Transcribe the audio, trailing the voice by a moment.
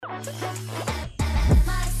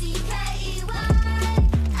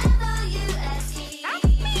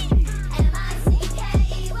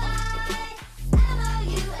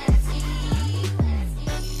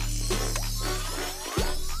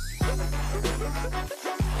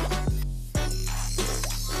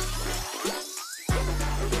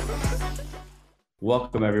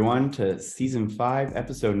Welcome, everyone, to Season 5,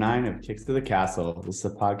 Episode 9 of Kicks to the Castle. This is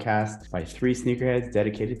a podcast by three sneakerheads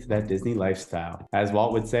dedicated to that Disney lifestyle. As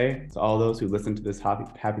Walt would say, to all those who listen to this happy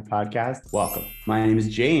podcast, welcome. My name is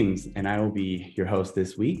James, and I will be your host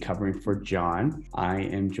this week, covering for John. I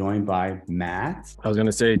am joined by Matt. I was going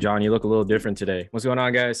to say, John, you look a little different today. What's going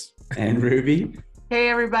on, guys? And Ruby. Hey,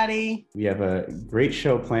 everybody. We have a great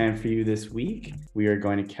show planned for you this week. We are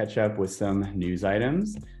going to catch up with some news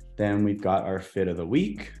items. Then we've got our fit of the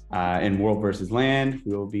week in World versus Land.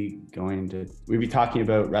 We'll be talking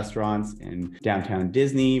about restaurants in downtown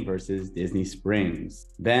Disney versus Disney Springs.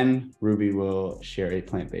 Then Ruby will share a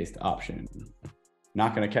plant-based option.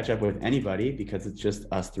 Not going to catch up with anybody because it's just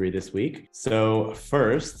us three this week. So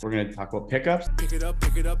first, we're going to talk about pickups. Pick it up,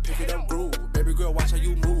 rule. Baby girl, watch how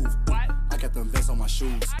you move. I got them vents on my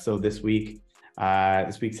shoes. So this week's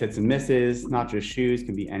hits and misses, not just shoes,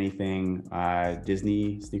 can be anything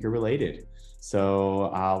Disney sneaker related. So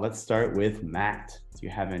let's start with Matt. Do you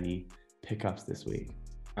have any pickups this week?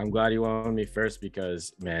 I'm glad you wanted me first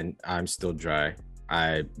because, man, I'm still dry.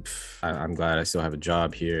 I'm glad I still have a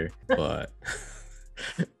job here, but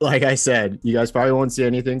like I said, you guys probably won't see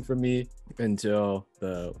anything from me until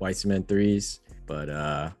the White Cement 3s.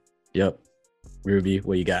 But yep, Ruby,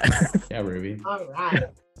 what you got? Yeah, Ruby. All right.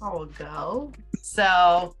 I'll go.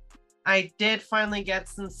 So I did finally get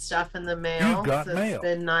some stuff in the mail. You got mail. It's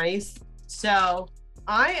been nice. So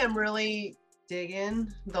I am really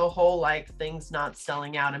digging the whole like things not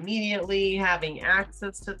selling out immediately, having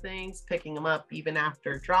access to things, picking them up even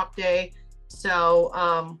after drop day. So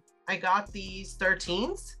I got these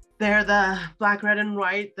 13s. They're the black, red, and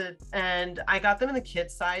white, and I got them in the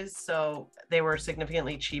kid size, so they were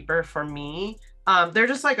significantly cheaper for me. They're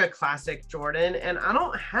just like a classic Jordan, and I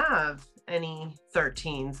don't have any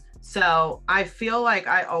 13s. So I feel like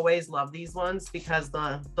I always love these ones because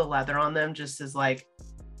the leather on them just is like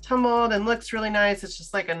tumbled and looks really nice. It's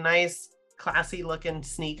just like a nice, classy looking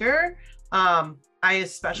sneaker. I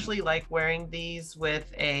especially like wearing these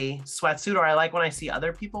with a sweatsuit, or I like when I see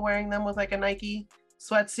other people wearing them with like a Nike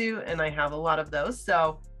sweatsuit, and I have a lot of those.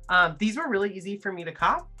 So these were really easy for me to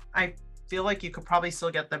cop. I feel like you could probably still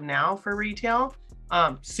get them now for retail.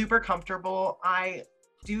 Super comfortable. I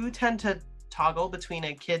do tend to toggle between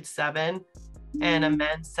a kid 7 and a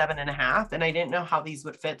men's 7.5, and I didn't know how these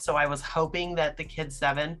would fit, so I was hoping that the kid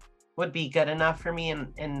 7 would be good enough for me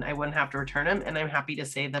and I wouldn't have to return them, and I'm happy to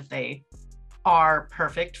say that they are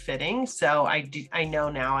perfect fitting. So I know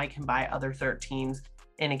now I can buy other 13s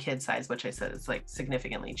in a kid size, which I said is like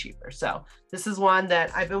significantly cheaper. So this is one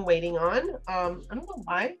that I've been waiting on. I don't know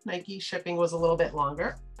why Nike shipping was a little bit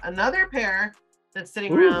longer. Another pair that's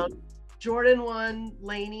sitting around, Jordan 1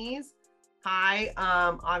 Laneys. Hi,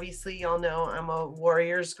 obviously y'all know I'm a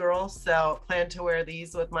Warriors girl, so plan to wear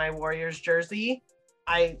these with my Warriors jersey.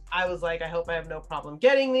 I was like, I hope I have no problem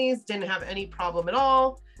getting these. Didn't have any problem at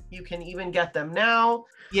all. You can even get them now.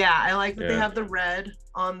 Yeah, I like that they have the red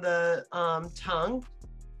on the tongue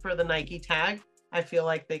for the Nike tag. I feel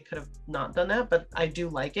like they could have not done that, but I do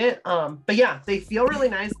like it. But yeah, they feel really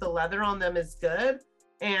nice. The leather on them is good.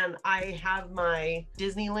 And I have my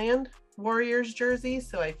Disneyland Warriors jersey,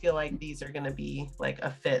 so I feel like these are going to be like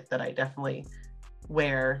a fit that I definitely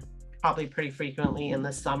wear probably pretty frequently in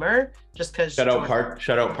the summer, just because shout out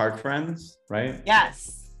Park Friends, right?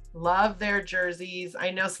 Yes, love their jerseys.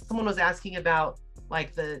 I know someone was asking about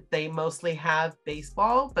like they mostly have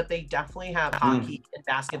baseball, but they definitely have hockey and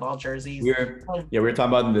basketball jerseys. We were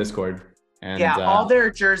talking about in Discord. And yeah, all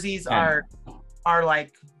their jerseys are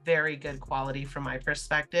like very good quality from my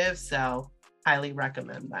perspective. So highly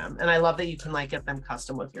recommend them. And I love that you can like get them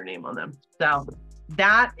custom with your name on them. So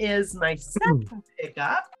that is my second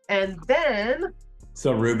pickup. And then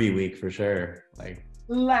so Ruby week for sure. Like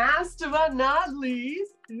last but not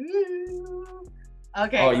least.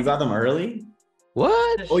 Okay. Oh, you got them early?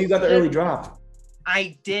 What? Oh, you got the early drop.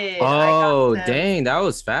 I did. Oh, dang, that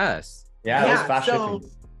was fast. Yeah, that was fast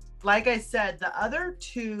shipping. Like I said, the other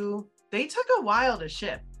two, they took a while to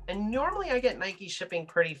ship. And normally I get Nike shipping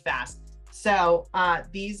pretty fast. So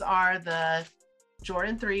these are the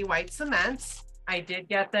Jordan 3 White Cements. I did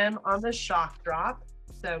get them on the shock drop.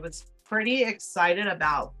 So I was pretty excited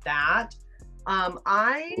about that.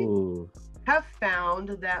 I have found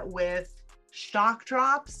that with shock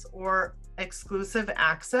drops or exclusive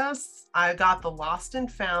access. I got the Lost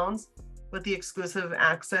and Founds with the exclusive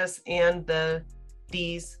access and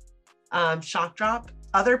these shock drop.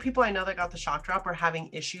 Other people I know that got the shock drop are having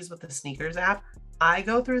issues with the sneakers app. I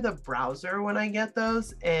go through the browser when I get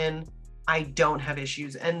those and I don't have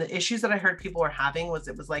issues. And the issues that I heard people were having was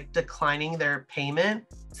it was like declining their payment,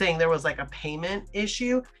 saying there was like a payment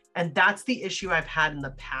issue. And that's the issue I've had in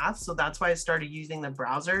the past. So that's why I started using the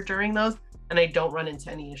browser during those, and I don't run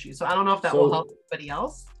into any issues. So I don't know if that will help anybody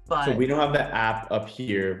else, but so we don't have the app up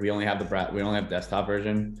here. We only have we only have desktop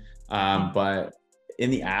version. But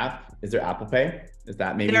in the app, is there Apple Pay? Is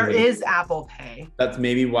that maybe there is Apple Pay? That's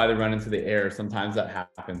maybe why they run into the error. Sometimes that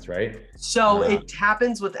happens, right? So it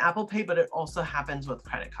happens with Apple Pay, but it also happens with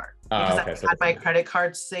credit card. Because I had my credit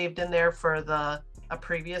card saved in there for a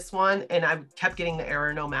previous one, and I kept getting the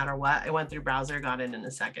error no matter what. I went through browser, got in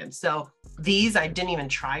a second. So these, I didn't even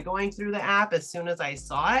try going through the app. As soon as I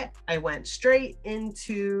saw it, I went straight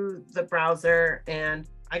into the browser and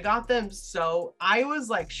I got them. So I was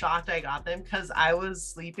like shocked I got them because I was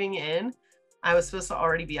sleeping in. I was supposed to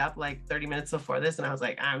already be up like 30 minutes before this, and I was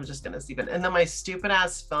like, I'm just gonna sleep in. And then my stupid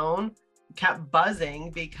ass phone kept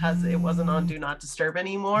buzzing because it wasn't on Do Not Disturb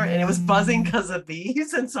anymore, and it was buzzing because of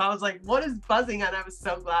these. And so I was like, what is buzzing? And I was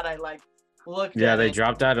so glad I like looked. Yeah, at they it.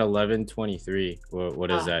 dropped at 11:23.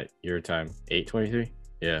 What is that your time? 8:23?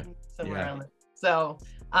 Yeah. Somewhere around there. So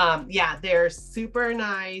yeah, they're super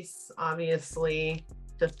nice. Obviously,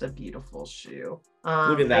 just a beautiful shoe.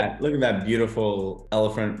 Look at that! Look at that beautiful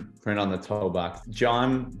elephant print on the toe box.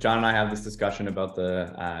 John and I have this discussion about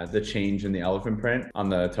the change in the elephant print on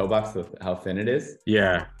the toe box, how thin it is.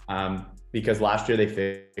 Yeah. Because last year they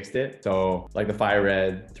fixed it. So like the fire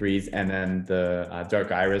red 3s and then the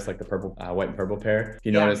dark iris, like the purple, white and purple pair. If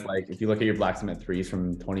you notice, like if you look at your black cement 3s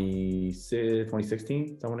from 2016,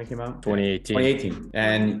 is that when it came out? 2018.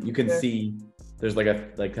 And you can see there's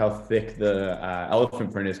like how thick the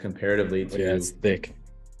elephant print is comparatively to. Yeah, it's thick.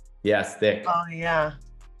 Yes, thick. Oh yeah.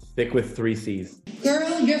 Thick with 3 C's.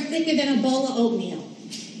 Girl, you're thicker than a bowl of oatmeal.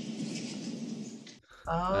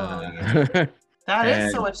 Oh, yeah. That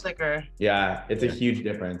is so much thicker. Yeah, it's a huge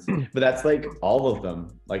difference. But that's like all of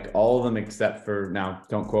them except for, now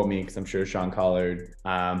don't quote me because I'm sure Sean Collard.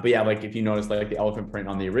 But yeah, like if you notice, like the elephant print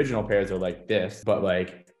on the original pairs are like this, but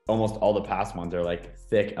like almost all the past ones are like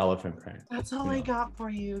thick elephant print. That's all I got for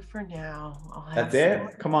you for now. That's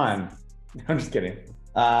it? Come on. I'm just kidding.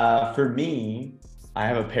 For me, I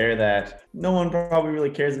have a pair that no one probably really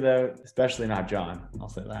cares about, especially not John. I'll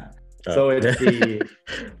say that. So it's the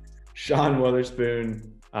Sean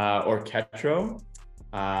Wotherspoon Orketro.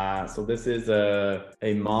 So this is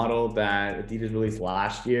a model that Adidas released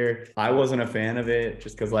last year. I wasn't a fan of it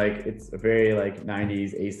just because like it's a very like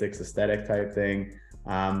 90s Asics aesthetic type thing.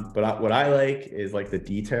 But what I like is like the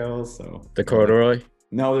details. So the corduroy.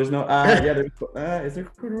 No, there's no. Yeah, is there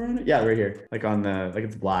corduroy on it? Yeah, right here. Like on the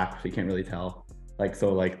it's black, so you can't really tell. Like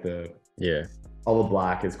so, like all the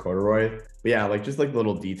black is corduroy. But yeah, like just like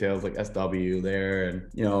little details like SW there,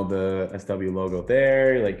 and the SW logo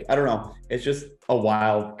there. Like I don't know, it's just a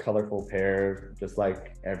wild, colorful pair, just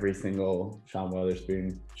like every single Sean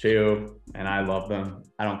Wotherspoon shoe, and I love them.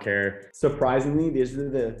 I don't care. Surprisingly, these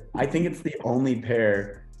are I think it's the only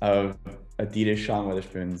pair of Adidas Sean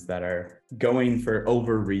Wotherspoons that are going for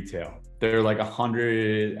over retail. They're like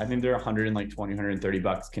 100, I think they're 120, 130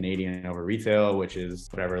 bucks Canadian over retail, which is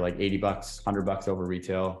whatever, like 80 bucks, 100 bucks over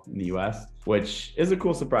retail in the US, which is a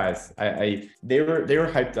cool surprise. They were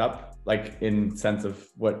hyped up, like in sense of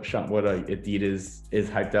what Adidas is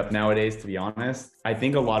hyped up nowadays, to be honest. I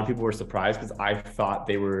think a lot of people were surprised because I thought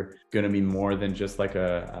they were going to be more than just like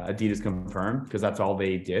a Adidas confirmed, because that's all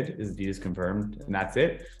they did is Adidas confirmed and that's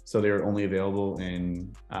it. So they were only available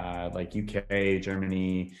in like UK,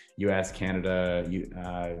 Germany, US, Canada,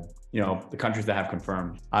 the countries that have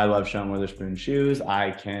confirmed. I love Sean Wotherspoon shoes.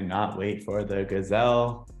 I cannot wait for the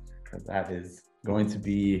Gazelle, because that is going to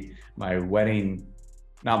be my wedding.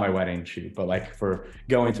 Not my wedding shoe, but like for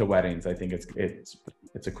going to weddings, I think it's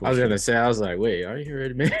a cool. I was shoe. gonna say, I was like, wait, are you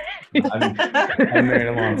already married? I'm married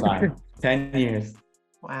a long time, 10 years.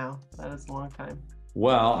 Wow, that is a long time.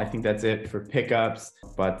 Well, I think that's it for pickups,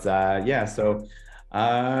 but yeah. So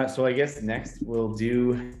I guess next we'll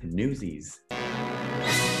do Newsies.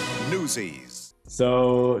 Newsies.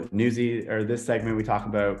 So this segment, we talk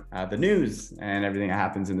about the news and everything that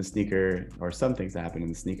happens in the sneaker, or some things that happen in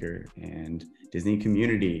the sneaker and Disney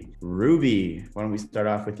community. Ruby, why don't we start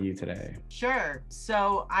off with you today? Sure.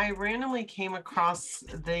 So I randomly came across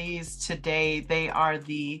these today. They are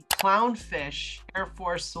the Clownfish Air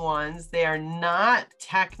Force Ones. They are not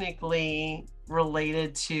technically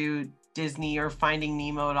related to Disney or Finding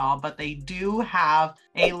Nemo at all, but they do have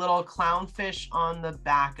a little clownfish on the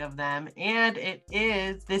back of them. And it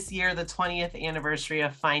is this year the 20th anniversary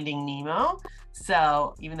of Finding Nemo.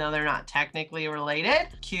 So even though they're not technically related,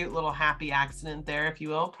 cute little happy accident there, if you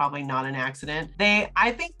will. Probably not an accident.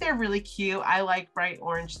 I think they're really cute. I like bright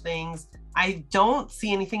orange things. I don't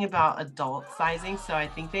see anything about adult sizing, so I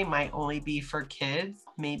think they might only be for kids.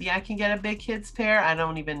 Maybe I can get a big kids pair. I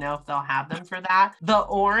don't even know if they'll have them for that. The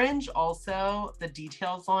orange also, the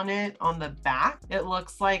details on it on the back, it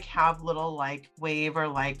looks like have little like wave or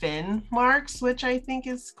like fin marks, which I think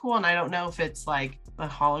is cool. And I don't know if it's like a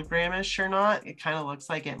hologramish or not. It kind of looks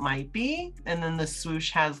like it might be. And then the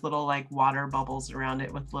swoosh has little like water bubbles around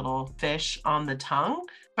it with little fish on the tongue.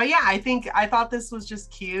 But yeah, I thought this was just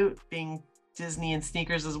cute. Being Disney and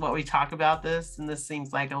sneakers is what we talk about this. And this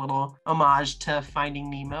seems like a little homage to Finding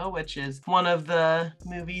Nemo, which is one of the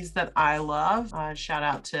movies that I love. Shout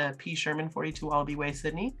out to P. Sherman, 42 Wallaby Way,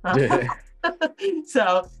 Sydney.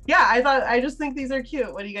 So yeah, I just think these are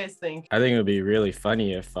cute. What do you guys think? I think it would be really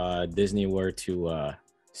funny if Disney were to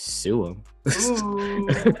sue them.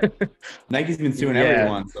 Nike's been suing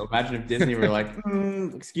everyone, so imagine if Disney were like,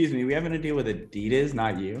 excuse me, we having to deal with Adidas,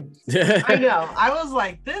 not you. I know. I was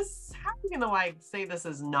like, how are you gonna like say this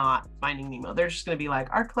is not Finding Nemo? They're just gonna be like,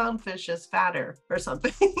 our clownfish is fatter or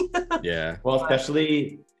something. Yeah. Well,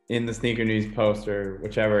 especially in the Sneaker News poster,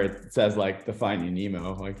 whichever, it says like the Finding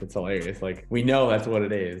Nemo. Like, it's hilarious. Like, we know that's what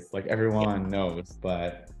it is. Like, everyone knows,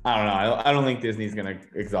 but I don't know. I don't think Disney's gonna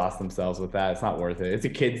exhaust themselves with that. It's not worth it. It's a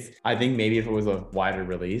kids. I think maybe if it was a wider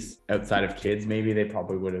release outside of kids, maybe they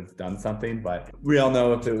probably would have done something. But we all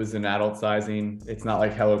know if it was an adult sizing, it's not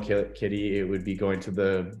like Hello Kitty. It would be going to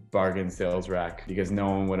the bargain sales rack because no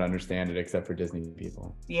one would understand it except for Disney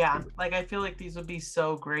people. Yeah, like I feel like these would be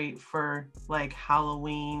so great for like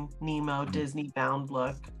Halloween Nemo Disney bound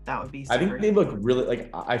look. That would be. I think they look really like.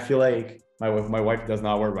 I feel like. My wife does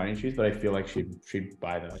not wear running shoes, but I feel like she'd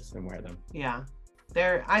buy those and wear them. Yeah,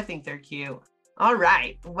 I think they're cute. All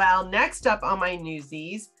right. Well, next up on my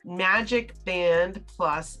newsies, Magic Band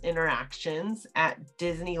Plus interactions at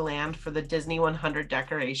Disneyland for the Disney 100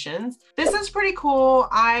 decorations. This is pretty cool.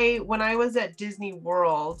 When I was at Disney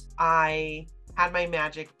World, I had my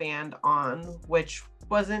Magic Band on, which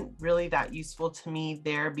wasn't really that useful to me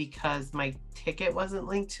there because my ticket wasn't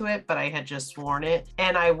linked to it, but I had just worn it.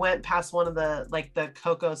 And I went past one of the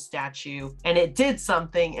Coco statue and it did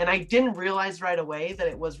something. And I didn't realize right away that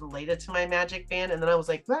it was related to my Magic Band. And then I was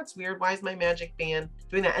like, that's weird. Why is my Magic Band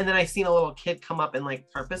doing that? And then I seen a little kid come up and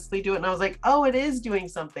like purposely do it. And I was like, oh, it is doing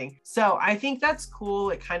something. So I think that's cool.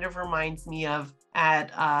 It kind of reminds me of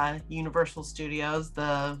at Universal Studios,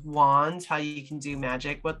 the wands, how you can do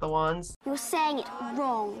magic with the wands. You're saying it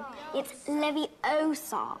wrong. It's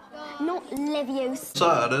Leviosa, not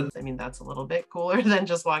Leviosa. I mean, that's a little bit cooler than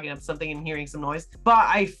just walking up to something and hearing some noise. But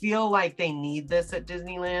I feel like they need this at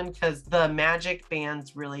Disneyland because the magic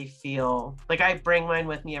bands really feel like I bring mine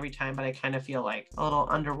with me every time, but I kind of feel like a little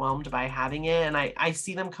underwhelmed by having it. And I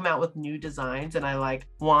see them come out with new designs and I like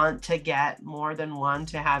want to get more than one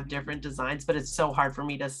to have different designs, but it's so hard for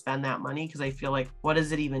me to spend that money because I feel like, what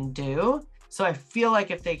does it even do? So I feel like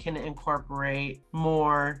if they can incorporate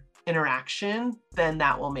more interaction, then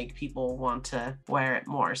that will make people want to wear it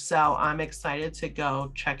more. So I'm excited to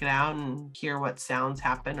go check it out and hear what sounds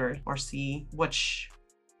happen or see which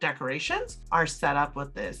decorations are set up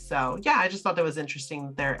with this. So yeah, I just thought that was interesting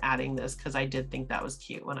that they're adding this because I did think that was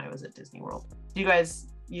cute when I was at Disney World. Do you guys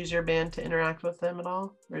use your band to interact with them at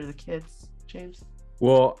all? Or the kids, James?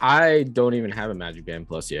 Well, I don't even have a Magic Band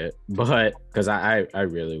Plus yet, but because I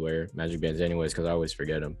really wear Magic Bands anyways, because I always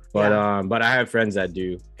forget them. But Yeah. But I have friends that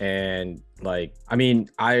do, and like, I mean,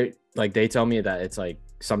 they tell me that it's like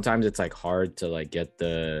sometimes it's like hard to like get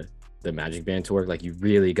the Magic Band to work. Like you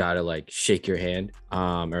really gotta like shake your hand,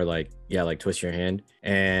 or like twist your hand.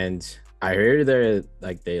 And I heard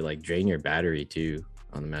they drain your battery too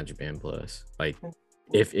on the Magic Band Plus, like.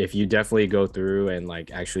 If you definitely go through and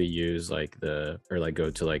like actually use go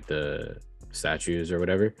to like the statues or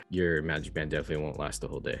whatever, your Magic Band definitely won't last the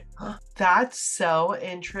whole day. That's so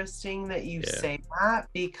interesting that you say that,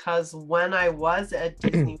 because when I was at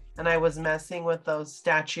Disney and I was messing with those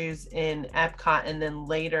statues in Epcot, and then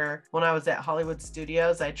later when I was at Hollywood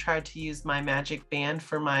Studios, I tried to use my Magic Band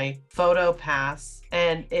for my photo pass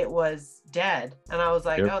and it was dead. And I was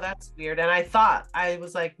like, oh, that's weird. And I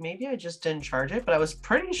was like, maybe I just didn't charge it, but I was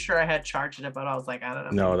pretty sure I had charged it, but I was like, I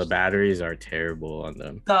don't know. No, the batteries are terrible on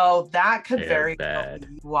them. So that could They're very bad. well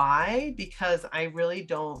be why, because I really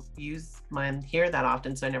don't use mine here that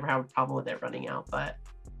often, so I never have a problem with it running out. But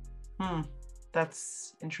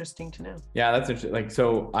that's interesting to know. Yeah, that's interesting. Like,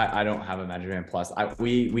 so I don't have a Magic Band Plus.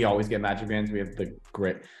 We always get Magic Bands. We have the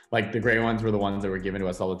gray ones were the ones that were given to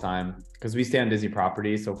us all the time because we stay on Disney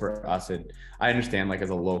property. So for us, I understand like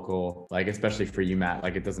as a local, like especially for you, Matt,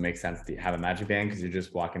 like it doesn't make sense to have a Magic Band because you're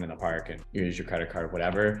just walking in the park and you use your credit card or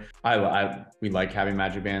whatever. We like having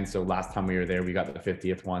Magic Bands. So last time we were there, we got the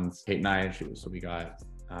 50th ones, Kate and I, so we got.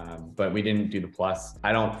 But we didn't do the plus.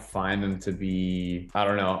 I don't find them to be, I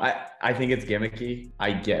don't know. I think it's gimmicky.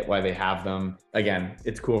 I get why they have them. Again,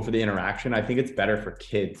 it's cool for the interaction. I think it's better for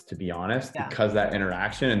kids, to be honest, because that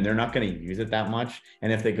interaction, and they're not going to use it that much.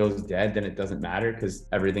 And if it goes dead, then it doesn't matter because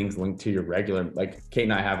everything's linked to your regular, like Kate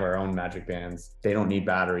and I have our own Magic Bands. They don't need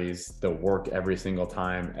batteries. They'll work every single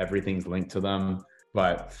time. Everything's linked to them.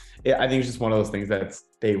 But I think it's just one of those things that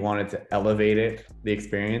they wanted to elevate the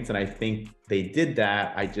experience. And I think they did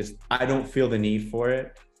that. I don't feel the need for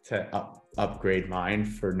it to upgrade mine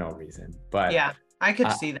for no reason. But yeah, I could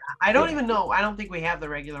see that. I don't even know. I don't think we have the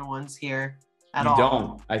regular ones here at all. You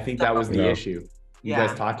don't. I think that was the issue. You Yeah.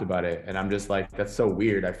 guys talked about it. And I'm just like, that's so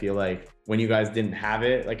weird. I feel like when you guys didn't have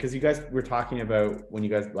it, like, cause you guys were talking about when you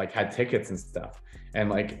guys like had tickets and stuff. And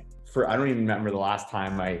like, I don't even remember the last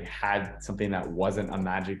time I had something that wasn't a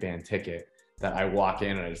Magic Band ticket that I walk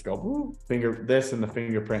in and I just go, "Ooh, finger this and the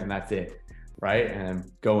fingerprint," and that's it. Right. And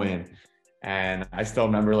go in. And I still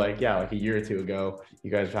remember like a year or two ago, you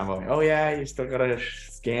guys were talking about like, "Oh yeah, you still gotta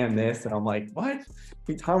scan this." And I'm like, what? What are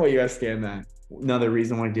you talking about? You guys scan that? Another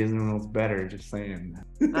reason why Disney World's better, just saying.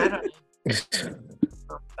 I don't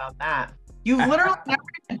know about that. You've literally never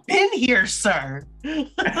even been here, sir.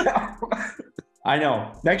 I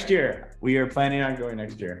know. Next year. We are planning on going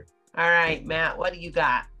next year. All right, Matt, what do you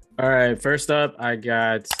got? All right, first up, I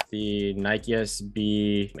got the Nike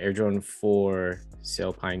SB Air Jordan 4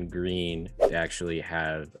 Sailpine Green. They actually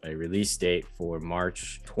have a release date for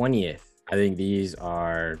March 20th. I think these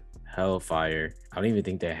are hellfire. I don't even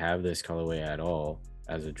think they have this colorway at all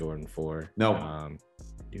as a Jordan 4. No,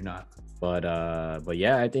 do not. But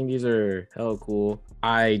yeah, I think these are hella cool.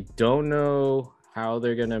 I don't know how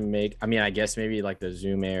they're gonna make, I mean, I guess maybe like the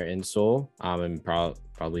Zoom Air insole, and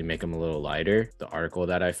probably make them a little lighter. The article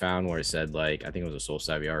that I found where it said like, I think it was a Soul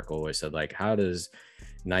Savvy article where it said like, how does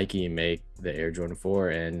Nike make the Air Jordan 4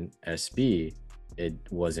 and SB? It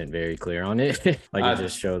wasn't very clear on it. Like it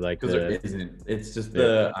just showed like because there isn't. It's just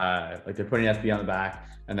the like they're putting SB on the back,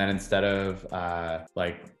 and then instead of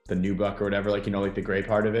like the nubuck or whatever, like like the gray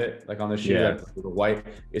part of it, like on the shoe, the white,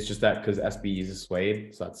 it's just that because SB uses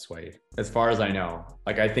suede, so that's suede. As far as I know,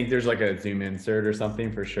 like I think there's like a Zoom insert or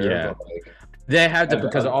something for sure. Yeah. But like, they have to,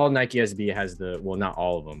 because all Nike SB has not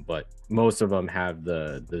all of them, but most of them have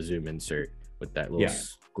the Zoom insert with that little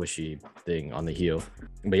squishy thing on the heel.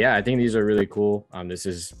 But yeah, I think these are really cool. This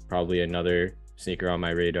is probably another sneaker on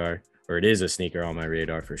my radar, or it is a sneaker on my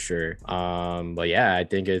radar for sure. But yeah, I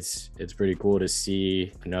think it's pretty cool to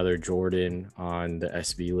see another Jordan on the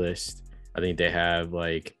SB list. I think they have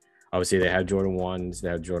like, obviously they have Jordan 1s, they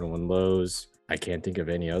have Jordan 1 lows. I can't think of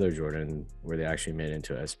any other Jordan where they actually made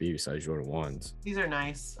into SB besides Jordan 1s. These are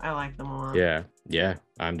nice. I like them a lot. Yeah,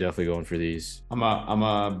 I'm definitely going for these. I'm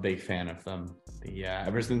a big fan of them. Yeah,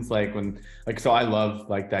 ever since like when so I love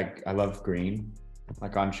like that. I love green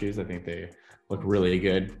like on shoes. I think they look really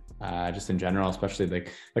good. Just in general, especially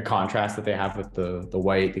like the contrast that they have with the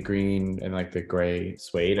white, the green, and like the gray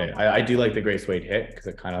suede. I do like the gray suede hit because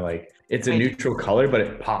it kind of like, it's a neutral color, but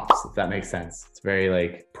it pops, if that makes sense. It's very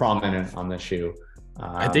like prominent on the shoe.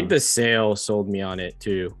 I think the Sail sold me on it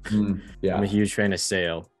too. Yeah, I'm a huge fan of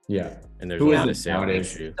Sail. Yeah, and there's a lot of Sail on the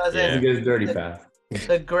shoe. It gets dirty fast.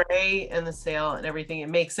 The gray and the Sail and everything, it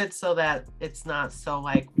makes it so that it's not so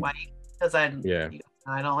like white, because I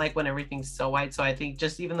don't like when everything's so white. So I think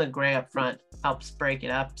just even the gray up front helps break it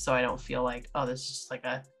up, so I don't feel like, oh, this is just like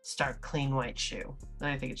a stark clean white shoe. And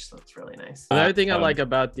I think it just looks really nice. Another thing I like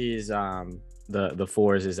about these the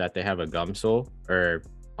fours is that they have a gum sole or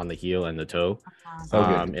on the heel and the toe.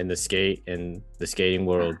 In the skating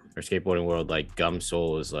world or skateboarding world, like gum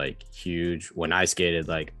sole is like huge. When I skated,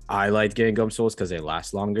 like I liked getting gum soles because they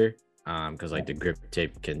last longer. Because like the grip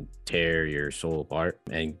tape can tear your sole apart,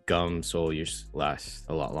 and gum sole lasts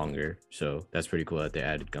a lot longer. So that's pretty cool that they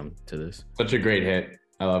added gum to this. Such a great hit.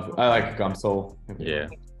 I like gum sole. Yeah,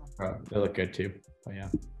 they look good too. But yeah.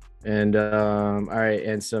 And all right,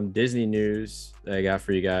 and some Disney news that I got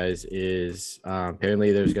for you guys is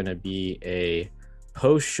apparently there's gonna be a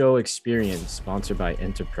post-show experience sponsored by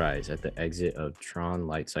Enterprise at the exit of Tron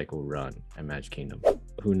Light Cycle Run at Magic Kingdom.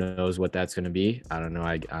 Who knows what that's going to be? I don't know.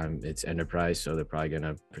 It's Enterprise, so they're probably going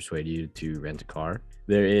to persuade you to rent a car.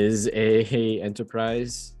 There is a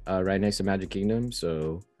Enterprise right next to Magic Kingdom,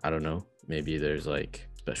 so I don't know. maybe there's like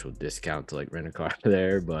special discount to like rent a car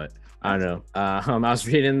there, but I don't know. I was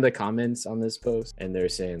reading the comments on this post and they're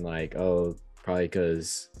saying like, oh, probably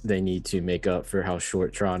because they need to make up for how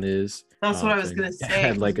short Tron is. That's what I was gonna say.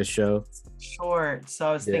 Had like a show short, so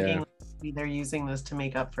I was thinking maybe they're using this to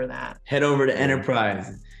make up for that. Head over to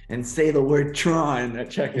Enterprise and say the word Tron at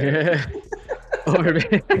checkout. Or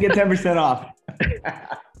You get 10% off.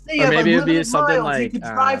 Or maybe it'd be something miles, you like, could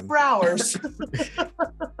drive for hours.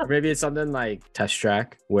 or maybe it's something like Test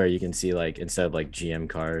Track where you can see like instead of like GM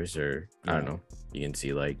cars or I don't know, you can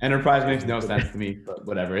see like Enterprise makes no sense to me, but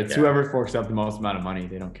whatever. It's whoever forks up the most amount of money.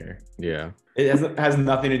 They don't care. Yeah. It has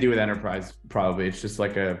nothing to do with Enterprise, probably. It's just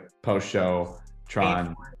like a post-show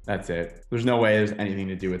Tron. That's it. There's no way there's anything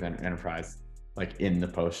to do with Enterprise, like in the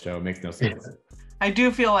post-show. It makes no sense. I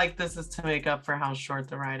do feel like this is to make up for how short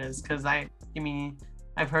the ride is, because I mean,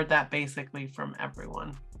 I've heard that basically from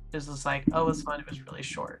everyone. It's just like, oh, it was fun. It was really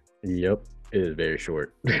short. Yep. It is very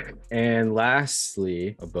short. And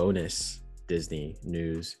lastly, a bonus Disney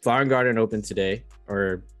news. Flower and Garden opened today,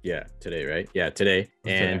 or today, right? Yeah, today.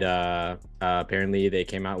 And apparently they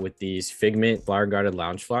came out with these Figment Flower Garden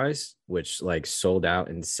Loungeflies, which like sold out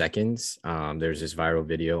in seconds. There's this viral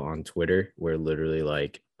video on Twitter where literally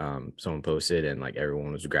like someone posted and like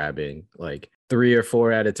everyone was grabbing like 3 or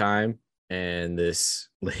 4 at a time. And this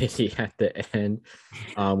lady at the end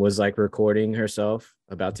was like recording herself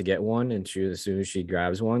about to get one. And as soon as she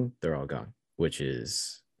grabs one, they're all gone, which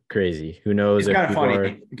is crazy. Who knows? It's kind of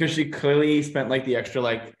funny because she clearly spent like the extra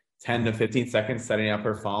like 10 to 15 seconds setting up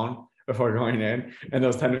her phone before going in. And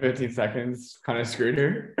those 10 to 15 seconds kind of screwed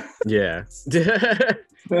her. Yeah.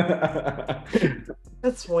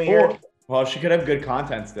 That's weird. Well, she could have good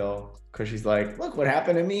content still because she's like, look what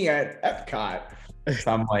happened to me at Epcot.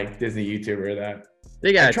 Some like Disney YouTuber that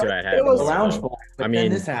they got to it. It was a lounge bowl. I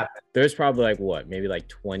mean, this happened. There's probably like what, maybe like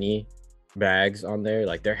 20 bags on there.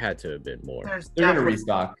 Like there had to have been more. They're gonna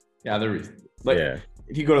restock. Yeah,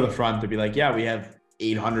 if you go to the front, they'd be like, yeah, we have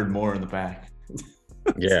 800 more in the back.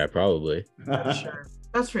 Yeah, probably. Sure.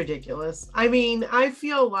 That's ridiculous. I mean, I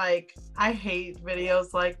feel like I hate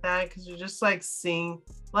videos like that because you're just like seeing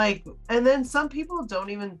like, and then some people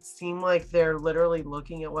don't even seem like they're literally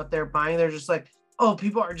looking at what they're buying. They're just like, oh,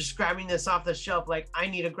 people are just grabbing this off the shelf. Like, I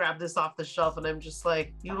need to grab this off the shelf. And I'm just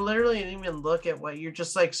like, you literally didn't even look at what you're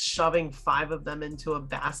just like shoving 5 of them into a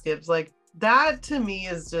basket. It's like, that to me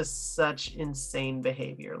is just such insane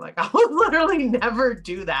behavior. Like, I would literally never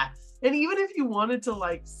do that. And even if you wanted to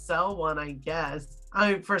like sell one, I guess.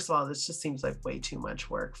 I mean, first of all, this just seems like way too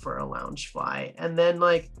much work for a Loungefly. And then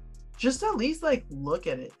like, just at least like look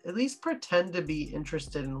at it. At least pretend to be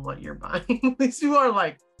interested in what you're buying. These people are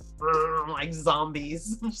like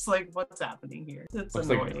zombies. I'm just like, what's happening here? It's looks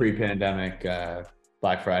annoying. like pre-pandemic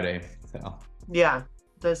Black Friday. So yeah,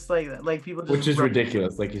 that's like people just which is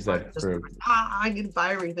ridiculous, like you said. I can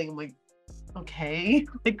buy everything. I'm like, okay,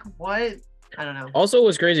 like what? I don't know. Also,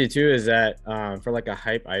 what's crazy too is that for like a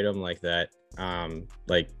hype item like that,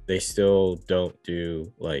 like they still don't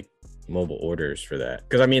do like mobile orders for that,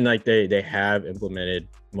 because I mean like they have implemented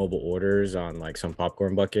mobile orders on like some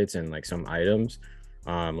popcorn buckets and like some items,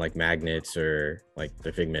 like magnets or like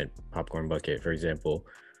the Figment popcorn bucket, for example,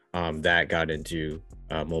 that got into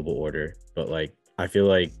mobile order. But like I feel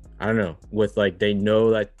like, I don't know, with like they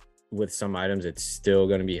know that with some items it's still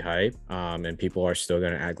going to be hype, and people are still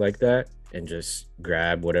going to act like that and just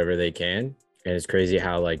grab whatever they can. And it's crazy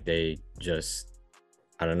how like they just,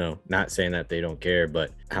 I don't know, not saying that they don't care,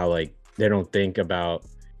 but how like they don't think about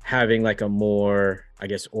having like a more, I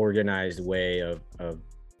guess, organized way of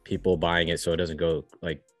people buying it so it doesn't go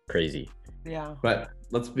like crazy. Yeah. But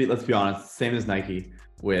let's be honest, same as Nike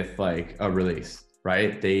with like a release,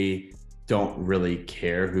 right? They don't really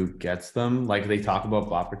care who gets them. Like they talk about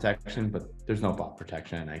bot protection, but there's no bot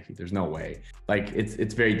protection at Nike. There's no way. Like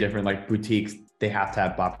it's very different. Like boutiques, they have to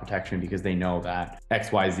have bot protection because they know that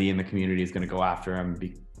XYZ in the community is going to go after them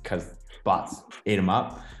because bots ate them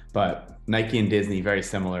up. But Nike and Disney, very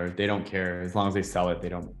similar. They don't care. As long as they sell it, they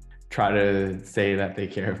don't try to say that they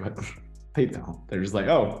care, but they don't. They're just like,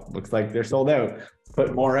 oh, looks like they're sold out. Let's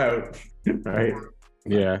put more out, right?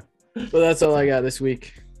 Yeah. Well, that's all I got this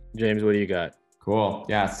week. James, what do you got? Cool.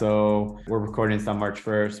 Yeah, so we're recording this on March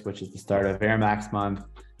 1st, which is the start of Air Max month.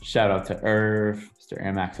 Shout out to Irv, Mr.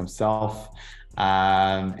 Air Max himself.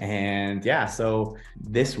 And yeah, so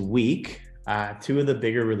this week, 2 of the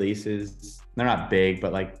bigger releases They're not big,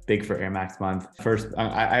 but like big for Air Max month. First,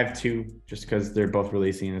 I have two just because they're both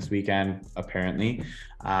releasing this weekend, apparently.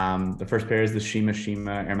 The first pair is the Shima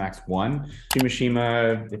Air Max 1.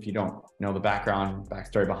 Shima, if you don't know the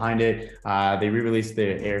backstory behind it, they re-released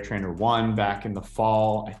the Air Trainer 1 back in the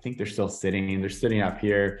fall. I think they're still sitting. They're sitting up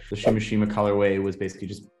here. The Shima colorway was basically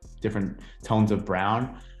just different tones of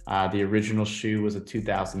brown. The original shoe was a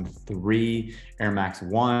 2003 Air Max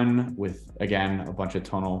 1 with, again, a bunch of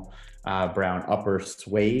tonal brown upper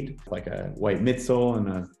suede, like a white midsole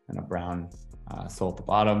and a brown sole at the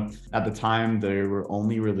bottom. At the time, they were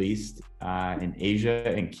only released in Asia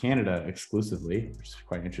and Canada exclusively, which is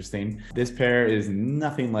quite interesting. This pair is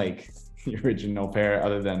nothing like the original pair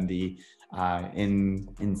other than the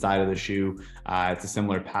inside of the shoe. It's a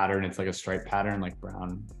similar pattern. It's like a stripe pattern, like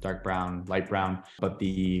brown, dark brown, light brown, but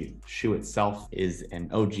the shoe itself is an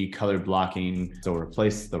OG color blocking. So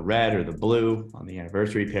replace the red or the blue on the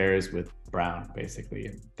anniversary pairs with brown, basically,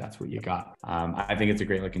 and that's what you got. I think it's a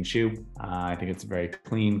great looking shoe. I think it's very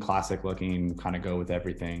clean, classic looking, kind of go with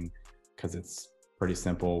everything because it's pretty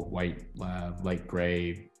simple, white, light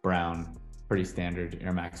gray, brown, pretty standard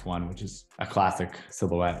Air Max 1, which is a classic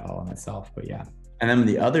silhouette all in itself, but yeah. And then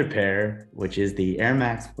the other pair, which is the Air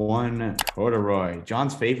Max 1 Corduroy,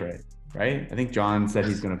 John's favorite, right? I think John said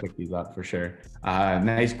he's gonna pick these up for sure.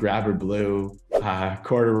 Nice grabber blue,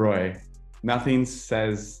 corduroy. Nothing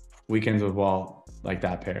says weekends with Walt like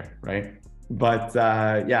that pair, right? But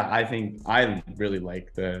yeah, I think I really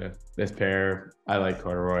like this pair. I like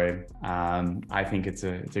corduroy. I think it's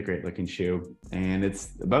a great looking shoe, and it's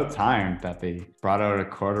about time that they brought out a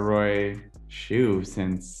corduroy shoe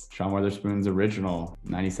since Sean Weatherspoon's original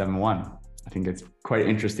 97-1. I think it's quite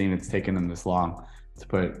interesting. It's taken them this long to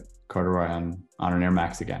put corduroy on an Air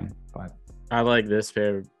Max again. But I like this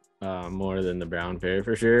pair more than the brown pair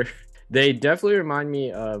for sure. They definitely remind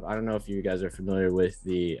me of, I don't know if you guys are familiar with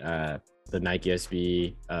the Nike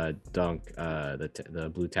SB Dunk,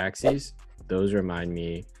 the blue taxis. Those remind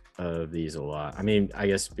me of these a lot. I mean, I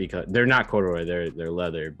guess because they're not corduroy, they're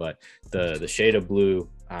leather, but the shade of blue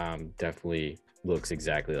definitely looks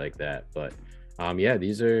exactly like that. But yeah,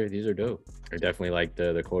 these are dope. I definitely like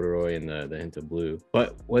the corduroy and the hint of blue.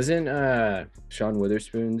 But wasn't Sean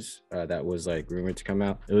Witherspoon's that was like rumored to come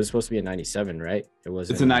out? It was supposed to be a 97, right?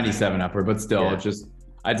 It's a 97 upper, but still, yeah.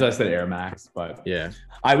 I just said Air Max, but yeah,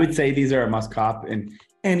 I would say these are a must cop in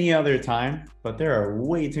any other time, but there are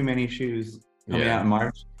way too many shoes coming out in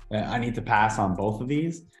March. I need to pass on both of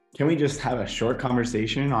these. Can we just have a short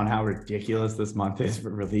conversation on how ridiculous this month is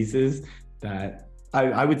for releases? That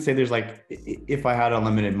I would say there's like, if I had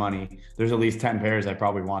unlimited money, there's at least 10 pairs I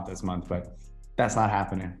probably want this month, but that's not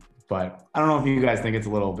happening. But I don't know if you guys think it's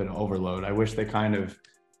a little bit of overload. I wish they kind of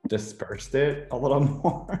dispersed it a little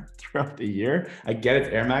more throughout the year. I get it's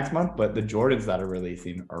Air Max month, but the Jordans that are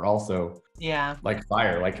releasing are also like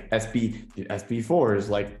fire, like SB4s,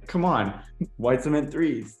 like come on, white cement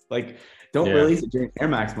 3s, like don't release it during Air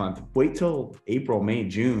Max month. Wait till April, May,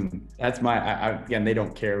 June. That's my again, they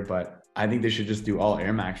don't care, but I think they should just do all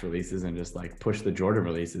Air Max releases and just like push the Jordan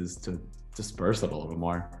releases to disperse it a little bit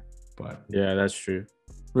more. But yeah, that's true.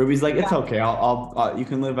 Ruby's like, it's okay. I'll you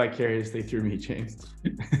can live vicariously through me, James.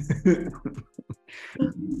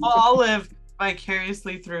 I'll live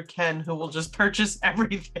vicariously through Ken, who will just purchase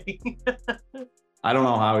everything. I don't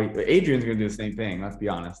know how Adrian's gonna do the same thing. Let's be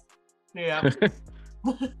honest. Yeah.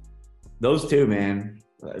 Those two, man.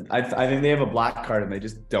 I think they have a black card and they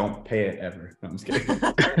just don't pay it ever. No, I'm just kidding.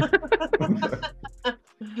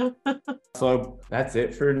 So that's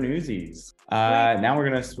it for Newsies. Now we're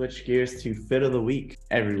gonna switch gears to Fit of the Week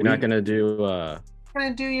every week. You're not gonna do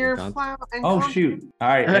Gonna do your flower and shoot. All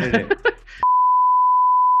right, edit it.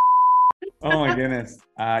 Oh my goodness.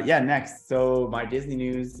 Yeah, next. So my Disney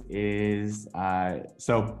news is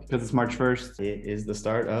so because it's March 1st, it is the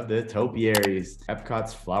start of the Topiaries,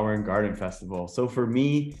 Epcot's Flower and Garden Festival. So for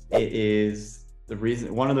me, it is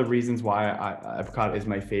one of the reasons why Epcot is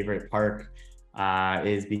my favorite park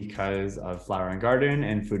is because of Flower and Garden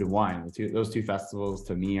and Food and Wine. Those two festivals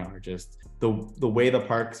to me are just the way the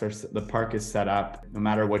park is set up. No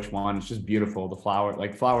matter which one, it's just beautiful. The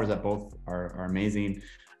flowers at both are amazing.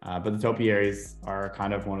 But the Topiaries are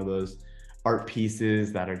kind of one of those art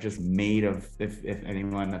pieces that are just made of, if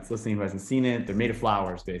anyone that's listening who hasn't seen it, they're made of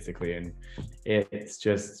flowers basically, and it's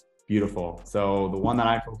just beautiful. So the one that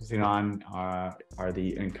I'm focusing on are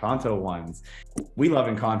the Encanto ones. We love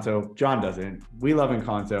Encanto. John doesn't. We love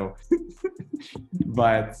Encanto.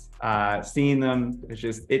 But seeing them,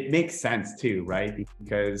 it makes sense too, right?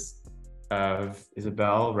 Because of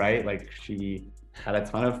Isabel, right? Like she had a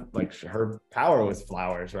ton of like her power was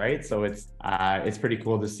flowers, right? So it's pretty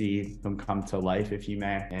cool to see them come to life, if you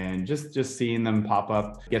may, and just seeing them pop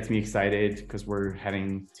up gets me excited because we're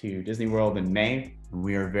heading to Disney World in May.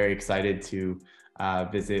 We are very excited to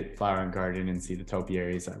visit Flower and Garden and see the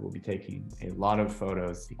topiaries. I will be taking a lot of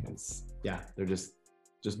photos because they're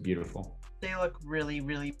just beautiful. They look really,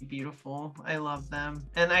 really beautiful. I love them.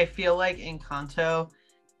 And I feel like Encanto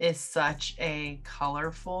is such a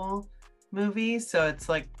colorful movie. So it's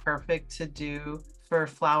like perfect to do for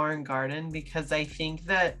Flower and Garden, because I think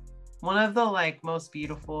that one of the like most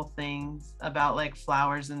beautiful things about like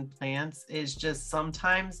flowers and plants is just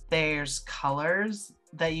sometimes there's colors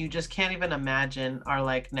that you just can't even imagine are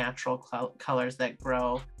like natural colors that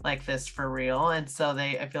grow like this for real. And so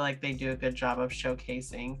I feel like they do a good job of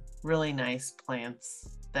showcasing really nice plants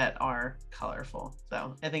that are colorful.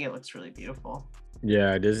 So I think it looks really beautiful.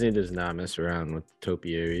 Yeah, Disney does not mess around with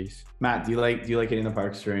topiaries. Matt, do you like hitting the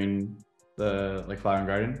parks during the like Flower and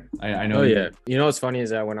Garden? I know. Oh yeah. You know what's funny is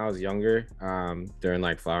that when I was younger, during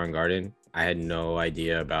like Flower and Garden, I had no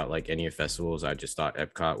idea about like any festivals. I just thought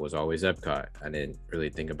Epcot was always Epcot. I didn't really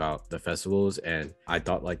think about the festivals, and I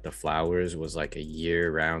thought like the flowers was like a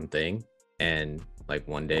year-round thing. And like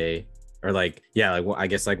one day, or like I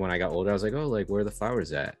guess like when I got older, I was like, oh, like where are the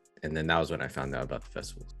flowers at? And then that was when I found out about the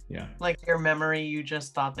festivals. Yeah. Like your memory, you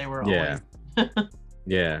just thought they were Yeah. always.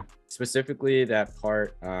 Yeah. Specifically that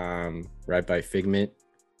part right by Figment,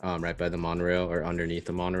 right by the monorail or underneath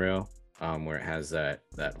the monorail. Where it has that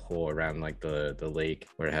hole around like the lake,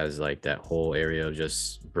 where it has like that whole area of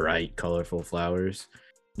just bright, colorful flowers,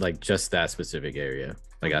 like just that specific area.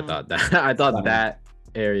 Like I thought that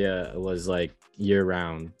area was like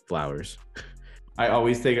year-round flowers. I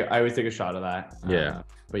always take a shot of that. Yeah.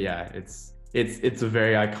 But yeah, it's a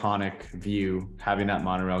very iconic view, having that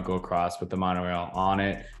monorail go across with the monorail on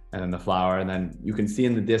it, and then the flower, and then you can see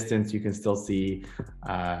in the distance, you can still see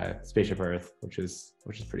Spaceship Earth, which is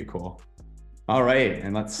pretty cool. All right,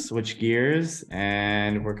 and let's switch gears,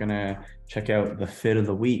 and we're gonna check out the fit of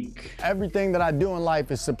the week. Everything that I do in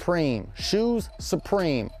life is supreme. Shoes,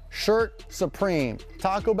 supreme. Shirt, supreme.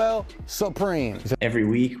 Taco Bell, supreme. Every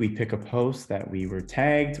week we pick a post that we were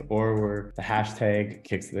tagged or where the hashtag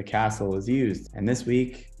Kicks to the Castle is used. And this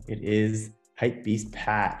week it is Hypebeast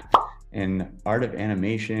Pat in Art of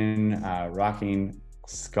Animation, rocking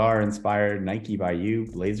Scar-inspired Nike by You,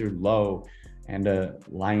 Blazer Low, and a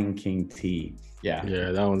Lion King tee. Yeah.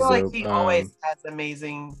 Yeah, that one's I feel dope. like he always has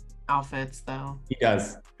amazing outfits though. He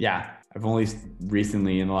does. Yeah. I've only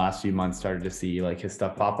recently in the last few months started to see like his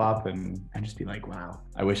stuff pop up and just be like, wow,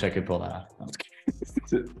 I wish I could pull that off.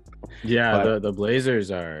 Yeah, But- the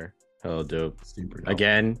Blazers are hella dope. Super dope.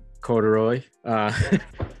 Again, corduroy.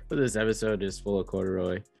 This episode is full of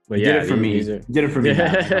corduroy. But You yeah, did it for me. these are- You did it for me.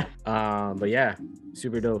 Matt. But yeah,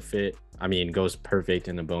 super dope fit. I mean, goes perfect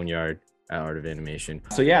in the boneyard at Art of Animation.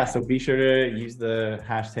 So be sure to use the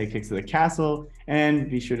hashtag Kicks to the Castle and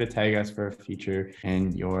be sure to tag us for a feature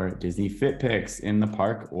in your Disney Fit Picks in the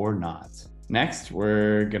park or not. Next,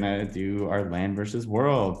 we're gonna do our Land versus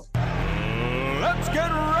World. Let's get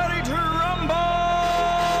ready to rumble!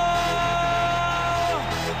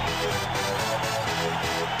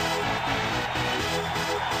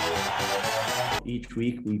 Each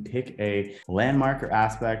week, we pick a landmark or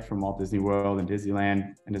aspect from Walt Disney World and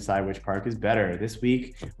Disneyland and decide which park is better. This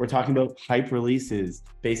week, we're talking about hype releases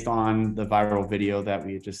based on the viral video that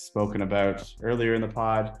we had just spoken about earlier in the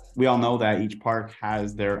pod. We all know that each park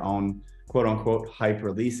has their own quote unquote hype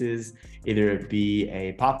releases, either it be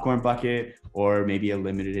a popcorn bucket or maybe a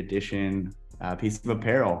limited edition piece of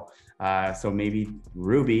apparel. So maybe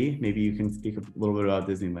Ruby, maybe you can speak a little bit about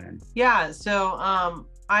Disneyland. Yeah, so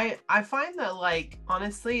I find that like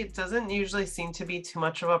honestly it doesn't usually seem to be too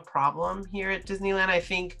much of a problem here at Disneyland. I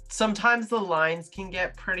think sometimes the lines can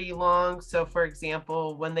get pretty long. So for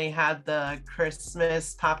example, when they had the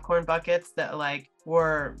Christmas popcorn buckets that like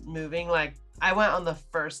were moving, like I went on the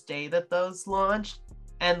first day that those launched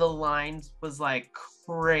and the lines was like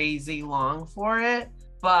crazy long for it,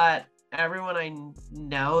 but everyone I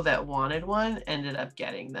know that wanted one ended up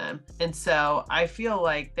getting them. And so I feel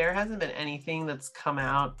like there hasn't been anything that's come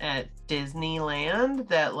out at Disneyland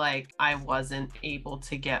that like I wasn't able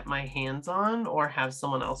to get my hands on or have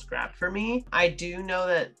someone else grab for me. I do know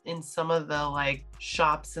that in some of the like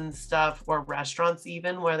shops and stuff or restaurants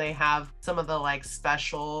even where they have some of the like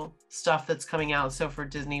special stuff that's coming out. So for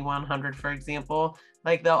Disney 100, for example,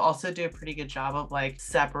 like they'll also do a pretty good job of like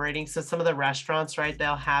separating. So some of the restaurants, right,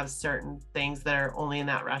 they'll have certain things that are only in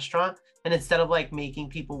that restaurant. And instead of like making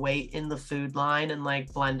people wait in the food line and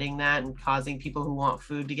like blending that and causing people who want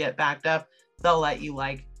food to get backed up, they'll let you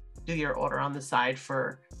like do your order on the side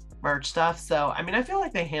for merch stuff. So I mean, I feel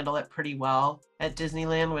like they handle it pretty well at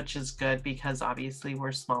Disneyland, which is good because obviously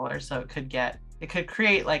we're smaller, so it could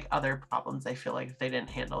create like other problems, I feel like, if they didn't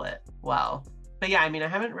handle it well. But yeah, I mean, I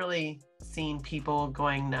haven't really seen people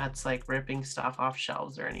going nuts like ripping stuff off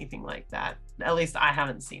shelves or anything like that. At least I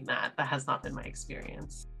haven't seen that. That has not been my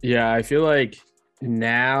experience. Yeah, I feel like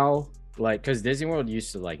now, like, because Disney World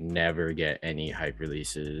used to like never get any hype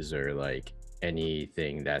releases or like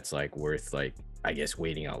anything that's like worth like, I guess,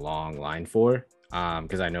 waiting a long line for.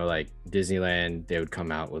 Because I know like Disneyland, they would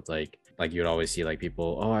come out with like you'd always see like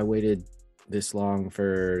people, oh, I waited this long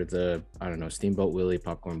for the, I don't know, Steamboat Willie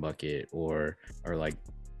popcorn bucket or like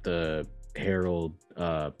the Harold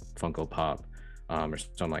Funko Pop or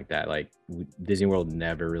something like that. Like Disney World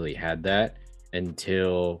never really had that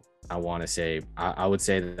until I want to say, I would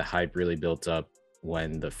say that the hype really built up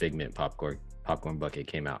when the Figment popcorn bucket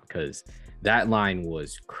came out, because that line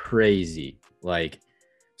was crazy. Like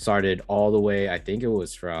started all the way, I think it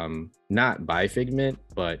was from not by Figment,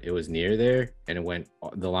 but it was near there, and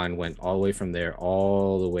the line went all the way from there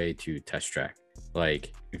all the way to Test Track.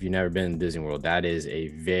 Like if you've never been to Disney World, that is a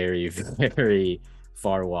very very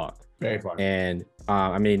far walk. Very far. And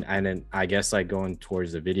I mean, and then I guess like going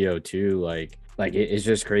towards the video too, like it's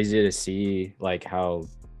just crazy to see like how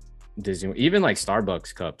Disney, even like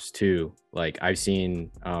Starbucks cups too, like I've seen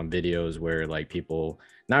videos where like people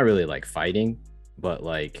not really like fighting, but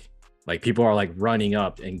like people are like running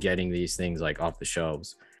up and getting these things like off the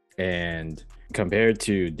shelves. And compared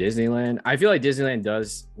to Disneyland, I feel like Disneyland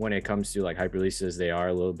does, when it comes to like hype releases, they are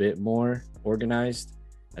a little bit more organized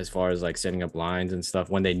as far as like setting up lines and stuff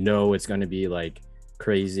when they know it's going to be like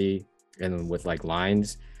crazy. And with like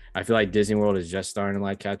lines, I feel like Disney World is just starting to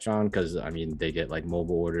like catch on, because I mean they get like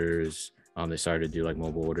mobile orders. They started to do like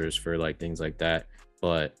mobile orders for like things like that.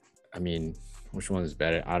 But I mean, which one is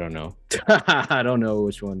better? I don't know. I don't know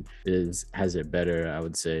which one has it better, I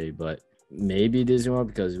would say, but maybe Disney World,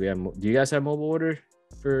 because we have. Do you guys have mobile order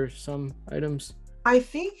for some items? I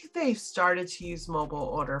think they've started to use mobile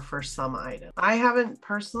order for some items. I haven't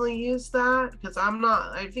personally used that because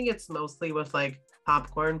I think it's mostly with like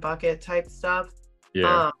popcorn bucket type stuff.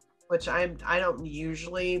 Yeah. Which I don't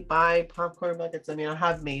usually buy popcorn buckets. I mean, I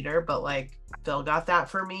have Mater, but like Phil got that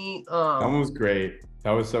for me. That one was great.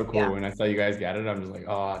 That was so cool. Yeah. When I saw you guys got it, I'm just like,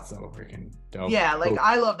 oh, that's so freaking dope. Yeah, like Cool.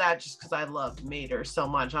 I love that just because I loved Mater so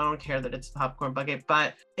much. I don't care that it's a popcorn bucket,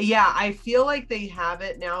 but yeah, I feel like they have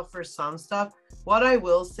it now for some stuff. What I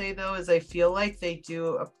will say though is I feel like they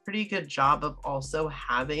do a pretty good job of also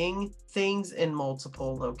having things in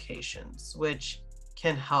multiple locations, which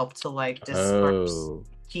can help to like disperse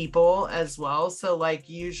people as well. So like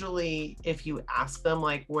usually if you ask them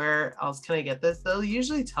like, where else can I get this, they'll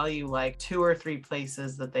usually tell you like 2 or 3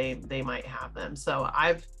 places that they might have them. So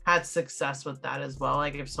I've had success with that as well.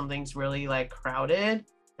 Like if something's really like crowded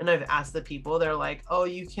and I've asked the people, they're like, oh,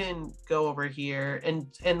 you can go over here. And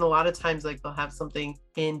a lot of times like they'll have something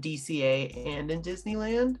in DCA and in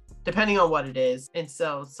Disneyland, depending on what it is. And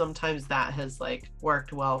so sometimes that has like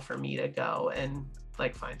worked well for me to go and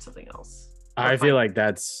like find something else. I feel like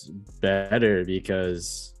that's better,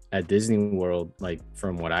 because at Disney World, like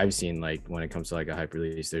from what I've seen, like when it comes to like a hype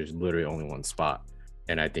release, there's literally only one spot.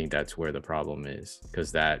 And I think that's where the problem is,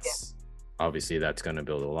 because that's obviously that's going to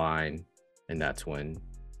build a line, and that's when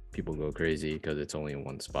people go crazy because it's only in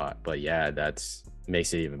one spot. But yeah, that's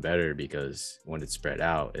makes it even better, because when it's spread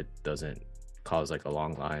out, it doesn't cause like a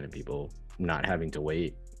long line and people not having to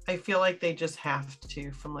wait. I feel like they just have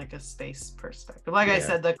to, from like a space perspective. Like I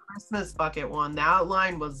said, the Christmas bucket one, that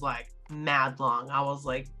line was like mad long. I was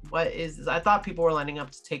like, what is this? I thought people were lining up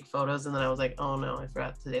to take photos, and then I was like, oh no, I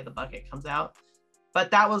forgot today the bucket comes out. But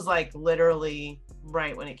that was like literally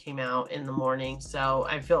right when it came out in the morning. So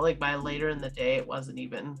I felt like by later in the day, it wasn't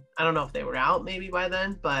even, I don't know if they were out maybe by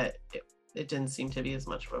then, but it didn't seem to be as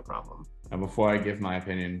much of a problem. And before I give my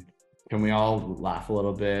opinion, can we all laugh a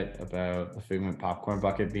little bit about the Figment popcorn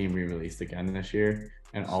bucket being re-released again this year,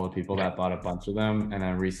 and all the people that bought a bunch of them and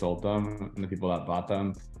then resold them, and the people that bought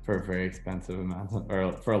them for very expensive amounts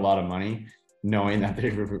or for a lot of money, knowing that they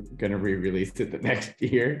were going to re-release it the next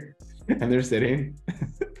year and they're sitting?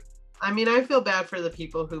 I mean, I feel bad for the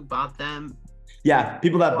people who bought them. Yeah,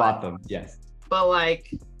 people that bought them, yes. But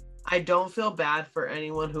like, I don't feel bad for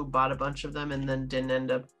anyone who bought a bunch of them and then didn't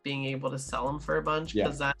end up being able to sell them for a bunch,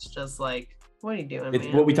 because that's just like, what are you doing, It's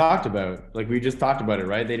man? what we talked about. Like we just talked about it,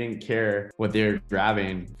 right? They didn't care what they're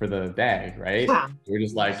grabbing for the bag, right? Yeah. We're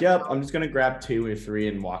just like, yep, I'm just gonna grab 2 or 3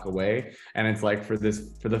 and walk away. And it's like for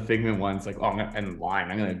the Figment ones, like, oh, I'm gonna in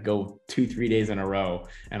line. I'm gonna go 2-3 days in a row,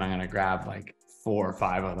 and I'm gonna grab like 4 or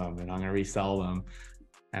 5 of them, and I'm gonna resell them.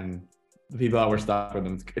 and the people that were stuck with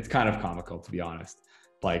them, it's kind of comical, to be honest.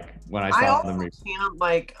 Like when I I saw also them. can't,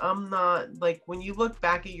 like, I'm not, like, when you look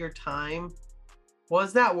back at your time,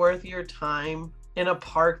 was that worth your time in a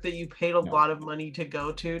park that you paid a No. lot of money to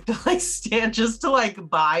go to like stand just to like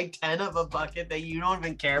buy 10 of a bucket that you don't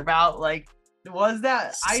even care about? Like, was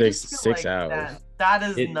that I just feel 6 like hours. that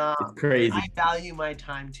is It's not, crazy. I value my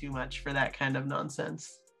time too much for that kind of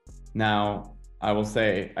nonsense. Now, I will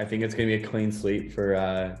say, I think it's going to be a clean sweep for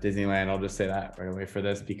Disneyland. I'll just say that right away for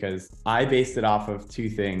this, because I based it off of two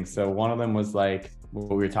things. So one of them was like what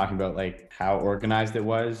we were talking about, like how organized it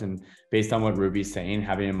was. And based on what Ruby's saying,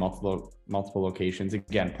 having multiple locations,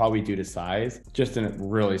 again, probably due to size, just a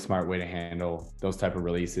really smart way to handle those type of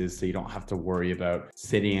releases. So you don't have to worry about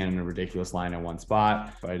sitting in a ridiculous line in one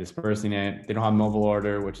spot by dispersing it. They don't have mobile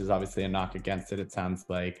order, which is obviously a knock against it, it sounds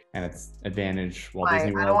like, and it's advantage Walt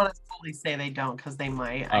Disney World. I don't want to fully say they don't, because they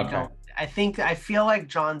might. Okay. I feel like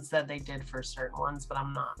John said they did for certain ones, but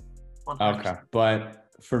I'm not 100%. Okay. But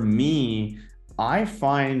for me, I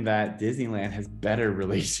find that Disneyland has better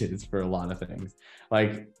releases for a lot of things.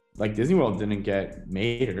 Like Disney World didn't get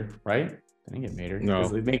Mater, right? They didn't get Mater. No.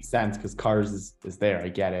 It makes sense because Cars is there. I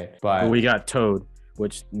get it. But we got Toad,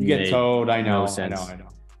 which you get Toad. I know. no sense. I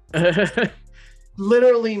know.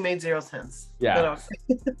 Literally made 0 sense. Yeah.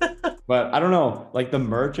 But okay. But I don't know. Like the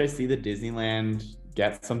merch I see that Disneyland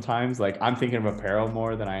gets sometimes, like I'm thinking of apparel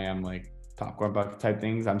more than I am like popcorn bucket type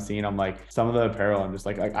things. I'm seeing them like some of the apparel. I'm just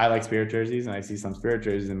like I like Spirit jerseys, and I see some Spirit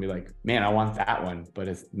jerseys and be like, man, I want that one, but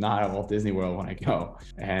it's not at Walt Disney World when I go.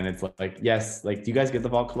 And it's like, yes, like, do you guys get the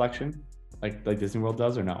vault collection like Disney World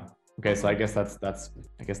does or no? Okay, so I guess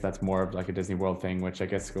that's more of like a Disney World thing, which I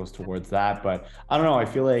guess goes towards that. But I don't know. I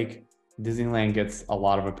feel like Disneyland gets a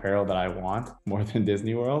lot of apparel that I want more than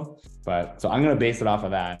Disney World. But so I'm going to base it off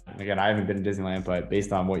of that. Again, I haven't been to Disneyland, but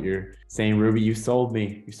based on what you're saying, Ruby, you sold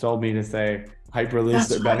me to say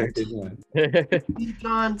Hyperloops are better than Disneyland.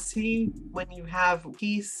 John, see, when you have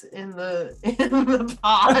peace in the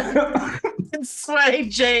pod, and sway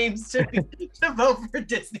James to vote for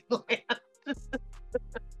Disneyland.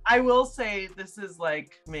 I will say this is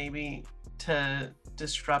like maybe to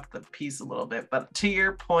disrupt the piece a little bit, but to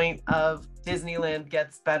your point of Disneyland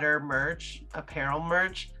gets better merch, apparel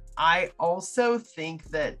merch, I also think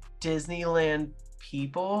that Disneyland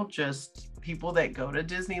people that go to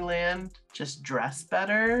Disneyland just dress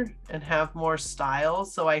better and have more style.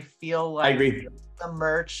 So I feel like I agree. the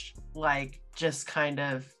merch like just kind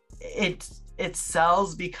of it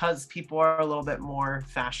sells because people are a little bit more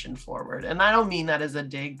fashion forward. And I don't mean that as a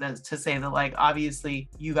dig, that's to say that like obviously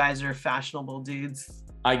you guys are fashionable dudes.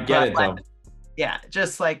 I get it though. Yeah,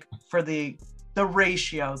 just like for the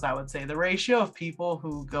ratios, I would say the ratio of people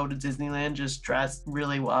who go to Disneyland just dress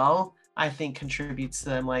really well, I think contributes to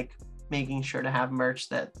them like making sure to have merch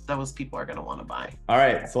that those people are going to want to buy. All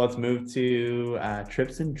right, so let's move to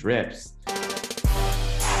trips and drips.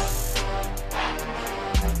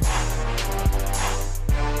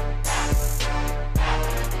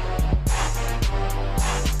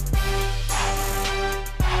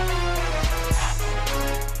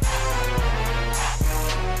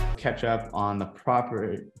 Catch up on the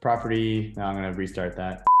property. Now I'm going to restart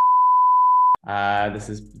that. This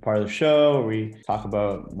is part of the show where we talk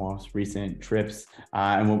about most recent trips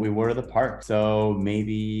and what we were to the park. So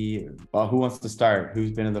maybe, who wants to start?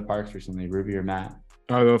 Who's been to the parks recently, Ruby or Matt?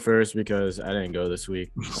 I'll go first because I didn't go this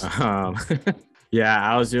week. Yeah,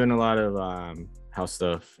 I was doing a lot of house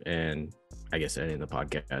stuff, and I guess editing the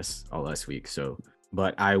podcast all last week. So,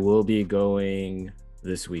 but I will be going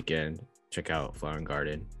this weekend. Check out Flower and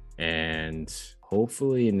Garden, and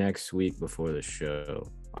hopefully next week before the show,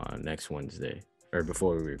 next Wednesday or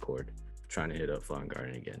before we record, trying to hit up Flower and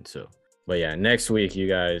Garden again. So, but yeah, next week, you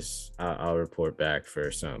guys, I'll report back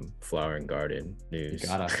for some Flower and Garden news.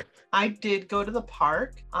 I did go to the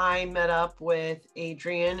park. I met up with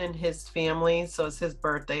Adrian and his family. So it's his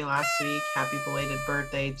birthday last week. Happy belated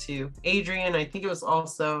birthday to Adrian. I think it was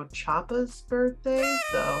also Choppa's birthday.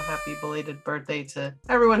 So happy belated birthday to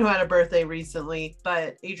everyone who had a birthday recently.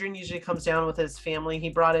 But Adrian usually comes down with his family. He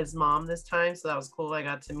brought his mom this time, so that was cool. I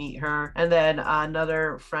got to meet her. And then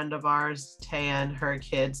another friend of ours, Taya, and her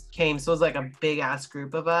kids came. So it was like a big ass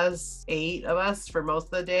group of us, 8 of us for most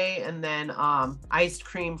of the day. And then Iced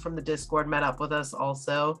Cream from the Discord met up with us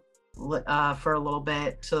also for a little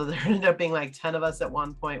bit. So there ended up being like 10 of us at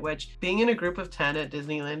one point, which being in a group of 10 at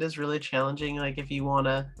Disneyland is really challenging. Like if you want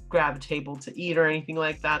to grab a table to eat or anything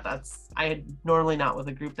like that, I had normally not with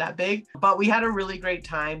a group that big, but we had a really great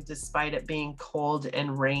time despite it being cold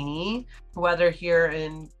and rainy. Weather here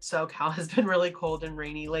in SoCal has been really cold and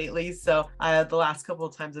rainy lately. So the last couple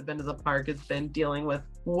of times I've been to the park, it's been dealing with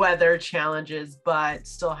weather challenges, but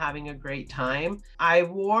still having a great time. I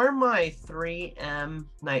wore my 3M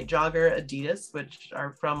night jogger Adidas, which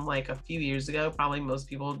are from like a few years ago. Probably most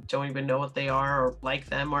people don't even know what they are or like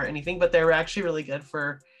them or anything, but they were actually really good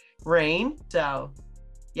for rain. So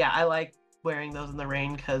yeah, I like wearing those in the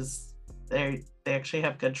rain because they actually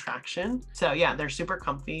have good traction. So yeah, they're super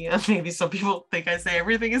comfy. And maybe some people think I say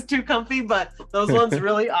everything is too comfy, but those ones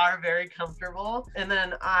really are very comfortable. And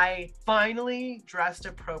then I finally dressed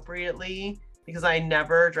appropriately because I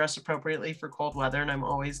never dress appropriately for cold weather and I'm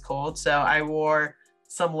always cold. So I wore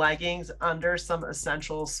some leggings under some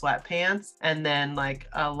essential sweatpants and then like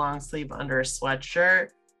a long sleeve under a sweatshirt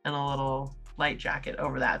and a little light jacket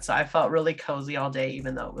over that. So I felt really cozy all day,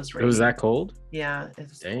 even though it was raining. It was that cold? Yeah. It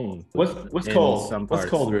was Dang. cold. What's In cold? some What's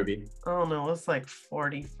parts. cold, Ruby? I don't know. It's like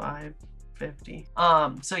 45, 50.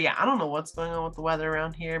 So yeah, I don't know what's going on with the weather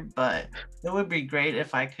around here, but it would be great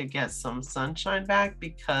if I could get some sunshine back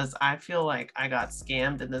because I feel like I got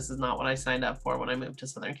scammed and this is not what I signed up for when I moved to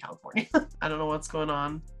Southern California. I don't know what's going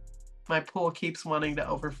on. My pool keeps wanting to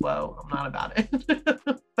overflow. I'm not about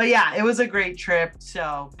it. But yeah, it was a great trip.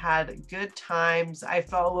 So had good times. I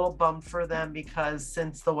felt a little bummed for them because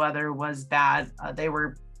since the weather was bad, they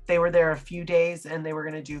were there a few days and they were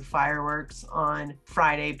going to do fireworks on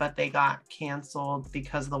Friday, but they got canceled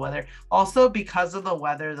because of the weather. Also, because of the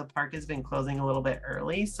weather, the park has been closing a little bit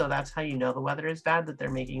early. So that's how you know the weather is bad, that they're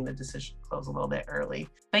making the decision to close a little bit early.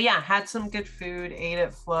 But yeah, had some good food, ate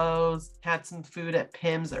at Flo's, had some food at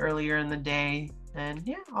Pim's earlier in the day. And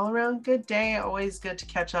yeah, all around good day. Always good to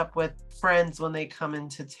catch up with friends when they come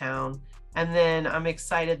into town. And then I'm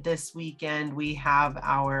excited this weekend. We have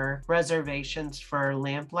our reservations for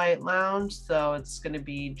Lamplight Lounge. So it's going to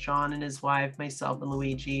be John and his wife, myself and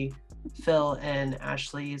Luigi, Phil and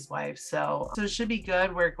Ashley, his wife. So it should be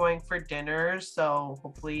good. We're going for dinner. So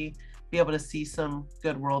hopefully be able to see some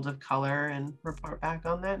good World of Color and report back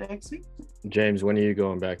on that next week. James, when are you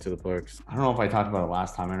going back to the parks? I don't know if I talked about it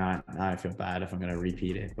last time or not. Now I feel bad if I'm going to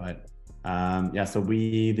repeat it, but yeah, so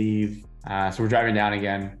we leave. So we're driving down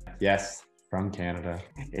again. Yes, from Canada.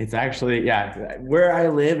 It's actually, yeah, where I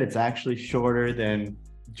live, it's actually shorter than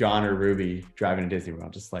John or Ruby driving to Disney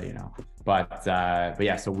World, just to let you know. But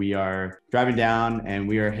yeah, so we are driving down and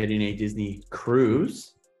we are hitting a Disney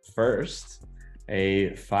cruise first, a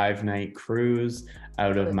 5-night cruise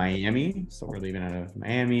out of Miami. So we're leaving out of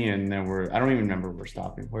Miami and then I don't even remember where we're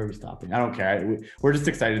stopping. Where are we stopping? I don't care. We're just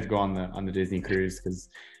excited to go on the Disney cruise because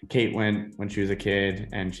Kate went when she was a kid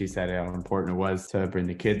and she said how important it was to bring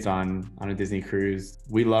the kids on a Disney cruise.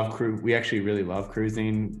 We actually really love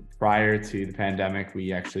cruising. Prior to the pandemic,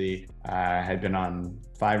 we actually had been on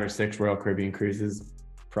 5 or 6 Royal Caribbean cruises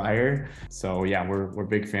prior. So yeah, we're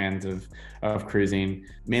big fans of cruising,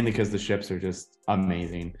 mainly because the ships are just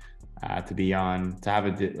amazing to be on, to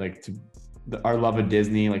have our love of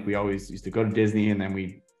Disney. Like we always used to go to Disney and then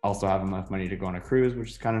we also have enough money to go on a cruise, which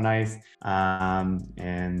is kind of nice.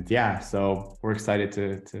 And yeah, so we're excited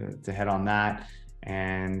to head on that.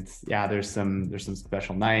 And yeah, there's some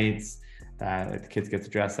special nights that like the kids get to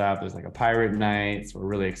dress up. There's like a pirate night. So we're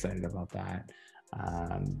really excited about that.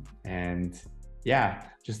 And yeah,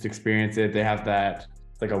 just experience it. They have that,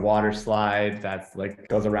 it's like a water slide that's like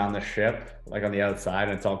goes around the ship, like on the outside,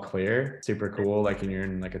 and it's all clear. Super cool, like you're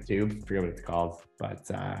in like a tube. I forget what it's called, but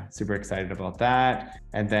super excited about that.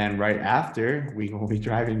 And then right after, we will be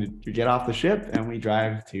driving to get off the ship and we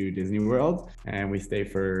drive to Disney World and we stay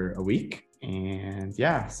for a week. And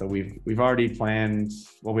yeah, so we've already planned,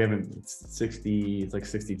 well, we haven't, it's like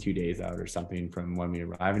 62 days out or something from when we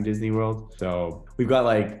arrive in Disney World. So we've got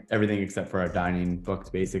like everything except for our dining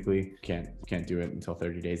booked, basically. Can't do it until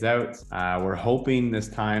 30 days out. We're hoping this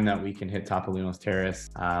time that we can hit Topolino's Terrace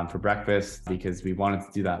for breakfast because we wanted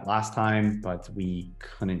to do that last time, but we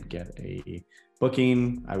couldn't get a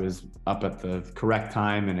booking. I was up at the correct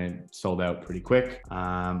time and it sold out pretty quick.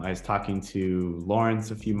 I was talking to Lawrence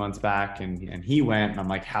a few months back and he went and I'm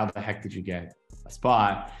like, how the heck did you get a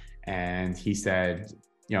spot? And he said,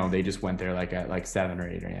 you know, they just went there like at like 7 or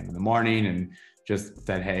 8 a.m. in the morning and just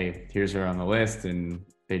said, hey, here's her on the list. And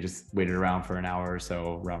they just waited around for an hour or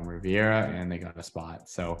so around Riviera and they got a spot.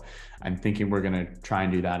 So I'm thinking we're going to try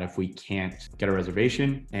and do that if we can't get a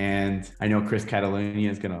reservation. And I know Chris Catalunya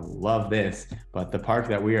is going to love this, but the park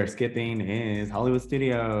that we are skipping is Hollywood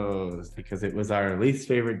Studios because it was our least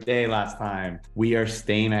favorite day last time. We are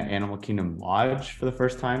staying at Animal Kingdom Lodge for the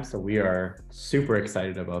first time. So we are super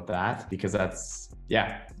excited about that because it's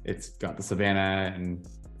got the Savannah, and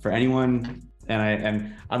for anyone,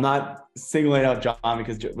 and I'm not singling out John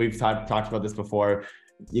because we've talked about this before.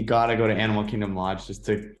 You got to go to Animal Kingdom Lodge just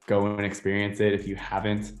to go and experience it. If you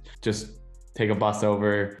haven't, just take a bus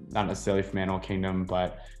over, not necessarily from Animal Kingdom,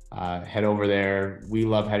 but head over there. We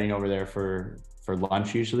love heading over there for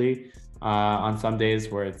lunch usually on some days,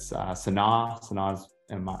 where it's Sanaa. Sanaa's,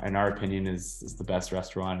 in our opinion, is the best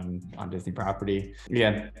restaurant on Disney property.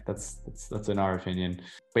 Again, that's in our opinion.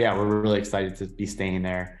 But yeah, we're really excited to be staying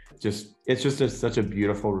there. It's just such a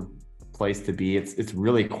beautiful place to be. It's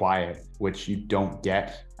really quiet, which you don't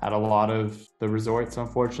get at a lot of the resorts,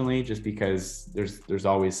 unfortunately, just because there's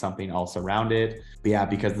always something else around it. But yeah,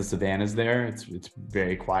 because the Savannah's there, it's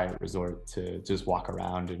very quiet resort to just walk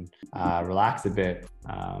around and relax a bit.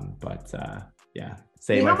 Yeah.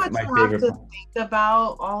 You know how much you have to think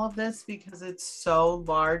about all of this, because it's so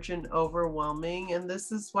large and overwhelming, and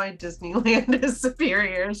this is why Disneyland is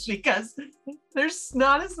superior, is because there's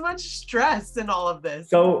not as much stress in all of this.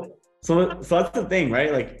 So that's the thing,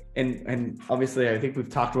 right? Like, and obviously I think we've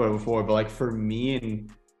talked about it before, but like for me and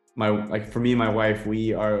my wife,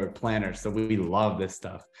 we are planners, so we love this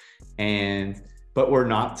stuff. But we're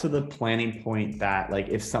not to the planning point that like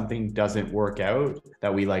if something doesn't work out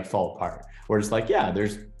that we like fall apart. We're just like, yeah,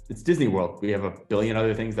 it's Disney World. We have a billion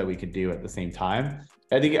other things that we could do at the same time.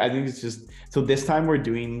 I think it's just, so this time we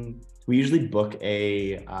usually book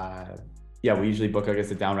I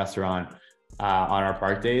guess a down restaurant on our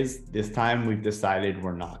park days. This time we've decided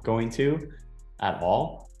we're not going to at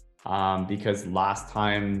all, because last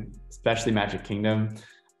time, especially Magic Kingdom,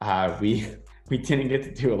 we didn't get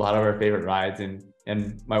to do a lot of our favorite rides,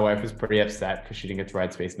 and my wife was pretty upset because she didn't get to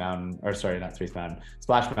ride Splash Mountain,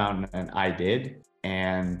 and I did,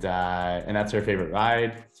 and that's her favorite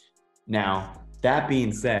ride. Now, that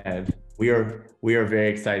being said, we are very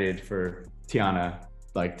excited for Tiana,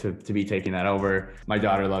 like to be taking that over. My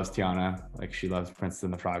daughter loves Tiana, like she loves Princess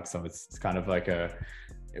and the Frog, so it's kind of like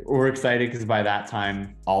we're excited because by that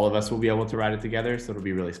time all of us will be able to ride it together, so it'll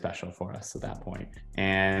be really special for us at that point.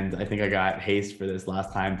 And I think I got haste for this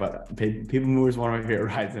last time, but People Mover is one of my favorite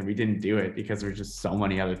rides, and we didn't do it because there's just so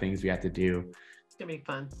many other things we had to do. It's gonna be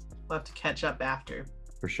fun. We'll have to catch up after.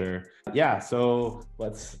 For sure. Yeah, so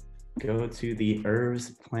let's go to the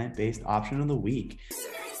Herbs plant-based option of the week.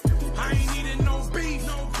 I ain't eating no beef,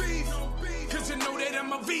 cause you know that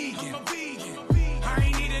I'm a vegan. I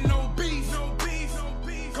ain't eating no beef,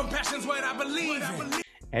 compassion's what I believe in.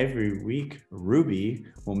 Every week, Ruby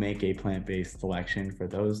will make a plant-based selection for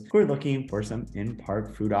those who are looking for some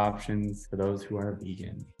in-park food options for those who are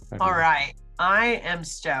vegan. All right, I am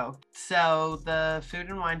stoked. So the Food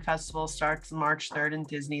and Wine Festival starts March 3rd in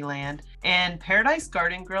Disneyland, and Paradise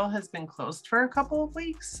Garden Grill has been closed for a couple of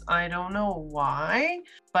weeks. I don't know why,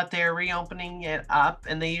 but they're reopening it up,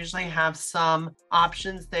 and they usually have some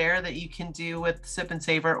options there that you can do with Sip and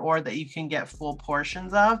Savor, or that you can get full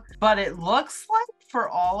portions of. But it looks like for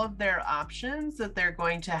all of their options that they're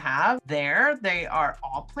going to have there, they are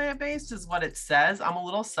all plant-based is what it says. I'm a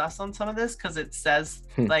little sus on some of this because it says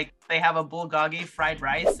like they have a bulgogi fried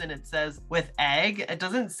rice and it says with egg. It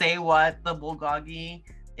doesn't say what the bulgogi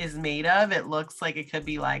is made of. It looks like it could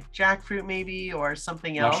be like jackfruit maybe, or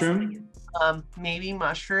something else. Mushroom? Maybe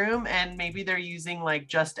mushroom, and maybe they're using like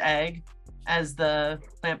just egg as the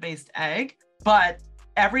plant-based egg. But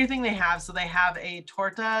everything they have, so they have a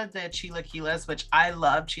torta de chilaquiles, which I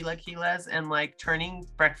love chilaquiles, and like turning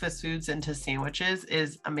breakfast foods into sandwiches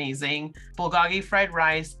is amazing. Bulgogi fried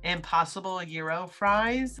rice, Impossible gyro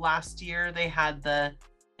fries. Last year they had the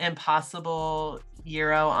Impossible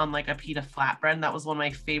gyro on like a pita flatbread, and that was one of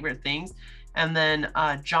my favorite things. And then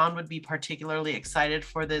John would be particularly excited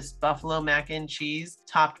for this buffalo mac and cheese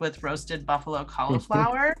topped with roasted buffalo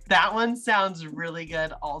cauliflower. That one sounds really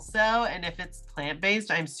good also. And if it's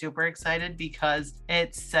plant-based, I'm super excited because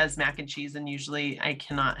it says mac and cheese, and usually I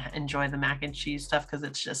cannot enjoy the mac and cheese stuff because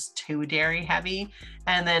it's just too dairy heavy.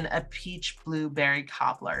 And then a peach blueberry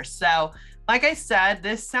cobbler. So like I said,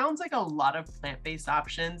 this sounds like a lot of plant-based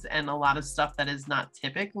options and a lot of stuff that is not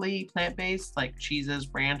typically plant-based, like cheeses,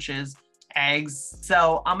 ranches, eggs.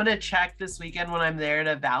 So I'm gonna check this weekend when I'm there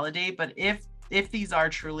to validate, but if these are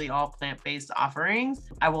truly all plant-based offerings,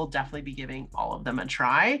 I will definitely be giving all of them a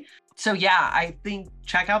try. So yeah, I think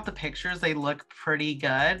check out the pictures. They look pretty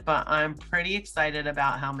good, but I'm pretty excited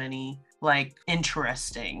about how many like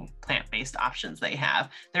interesting plant-based options they have.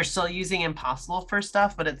 They're still using Impossible for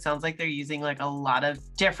stuff, but it sounds like they're using like a lot of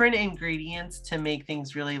different ingredients to make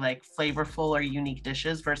things really like flavorful or unique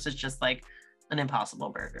dishes versus just like an Impossible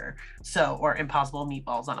burger, or Impossible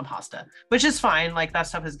meatballs on a pasta, which is fine. Like that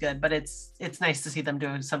stuff is good, but it's nice to see them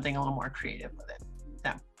doing something a little more creative with it.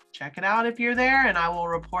 So check it out if you're there, and I will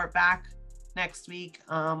report back next week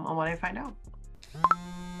on what I find out.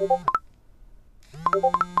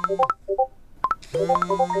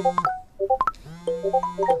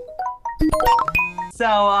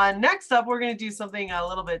 So next up, we're going to do something a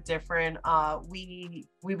little bit different.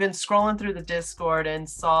 We've been scrolling through the Discord and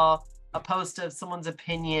saw a post of someone's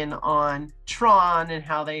opinion on Tron and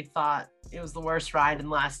how they thought it was the worst ride in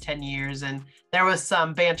the last 10 years. And there was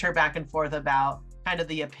some banter back and forth about kind of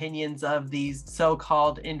the opinions of these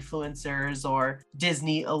so-called influencers or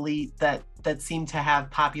Disney elite that seem to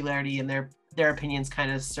have popularity, and their opinions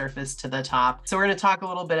kind of surface to the top. So we're going to talk a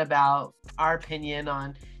little bit about our opinion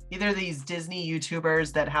on either these Disney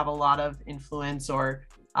YouTubers that have a lot of influence, or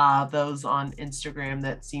those on Instagram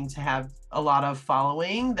that seem to have a lot of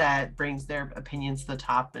following that brings their opinions to the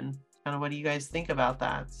top. And kind of what do you guys think about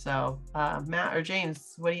that? So Matt or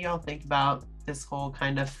James, what do y'all think about this whole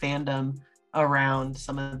kind of fandom around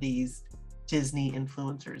some of these Disney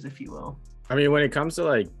influencers, if you will? I mean, when it comes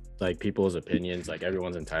to like people's opinions, like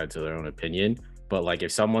everyone's entitled to their own opinion. But like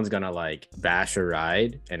if someone's gonna like bash a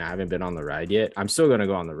ride and I haven't been on the ride yet, I'm still gonna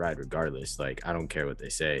go on the ride regardless. Like I don't care what they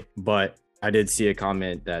say. But I did see a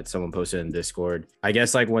comment that someone posted in Discord. I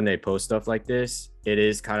guess like when they post stuff like this, it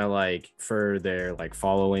is kind of like for their like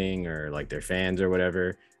following or like their fans or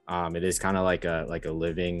whatever. It is kind of like a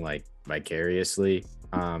living like vicariously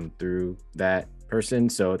through that person.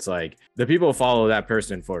 So it's like the people follow that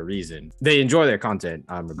person for a reason. They enjoy their content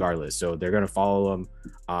regardless, so they're gonna follow them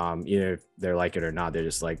either if they're like it or not. They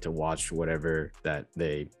just like to watch whatever that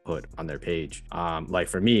they put on their page. Like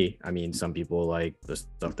for me, I mean, some people like the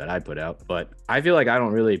stuff that I put out, but I feel like I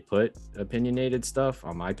don't really put opinionated stuff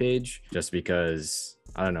on my page just because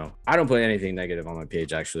I don't know. I don't put anything negative on my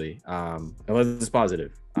page actually, unless it's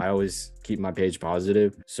positive. I always keep my page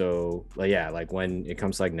positive. So like, yeah, like when it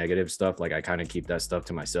comes to like negative stuff, like I kind of keep that stuff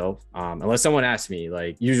to myself. Unless someone asks me,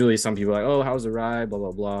 like usually some people are like, oh, how's the ride? Blah,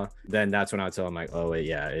 blah, blah. Then that's when I tell them like, oh wait,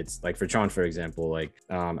 yeah, it's like for Tron, for example, like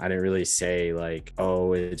I didn't really say like,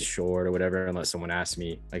 oh, it's short or whatever, unless someone asked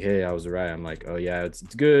me like, hey, how was the ride? I'm like, oh yeah, it's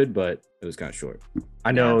good, but it was kind of short.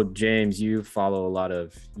 I know, James, you follow a lot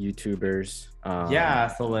of YouTubers. Yeah,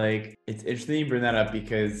 so like it's interesting you bring that up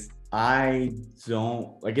because I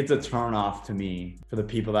don't like, it's a turn off to me for the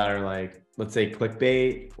people that are like, let's say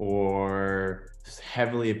clickbait or just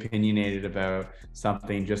heavily opinionated about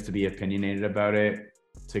something just to be opinionated about it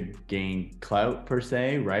to gain clout per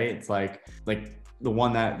se, right? It's like the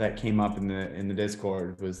one that came up in the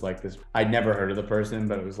Discord was like this, I'd never heard of the person,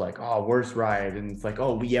 but it was like, oh, worst ride. And it's like,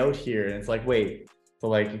 oh, we out here. And it's like, wait, so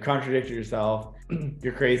like you contradicted yourself,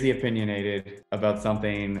 you're crazy opinionated about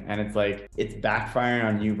something, and it's like it's backfiring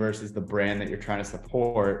on you versus the brand that you're trying to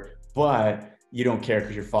support, but you don't care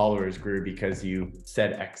because your followers grew because you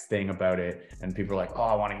said X thing about it, and people are like, oh,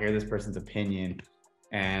 I want to hear this person's opinion.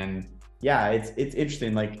 And yeah, it's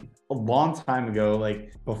interesting. Like a long time ago,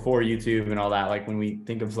 like before YouTube and all that, like when we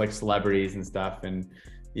think of like celebrities and stuff, and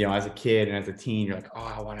you know, as a kid and as a teen, you're like,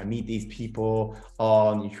 oh, I want to meet these people.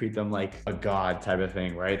 Oh, and you treat them like a god type of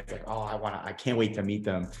thing, right? It's like, oh, I can't wait to meet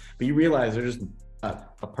them. But you realize they're just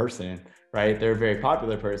a person, right? They're a very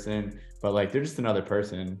popular person, but like, they're just another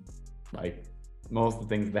person. Like most of the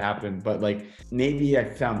things that happen, but like, maybe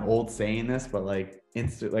I sound old saying this, but like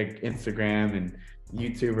Instagram and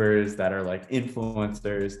YouTubers that are like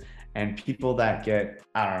influencers and people that get,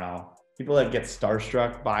 I don't know, people that get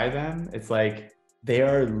starstruck by them. It's like, they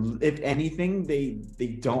are, if anything, they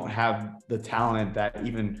don't have the talent that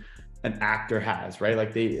even an actor has, right?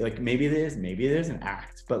 Like maybe there's an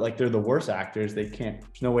act, but like they're the worst actors. They can't,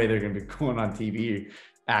 there's no way they're going to be going on TV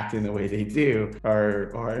acting the way they do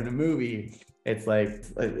or in a movie. It's like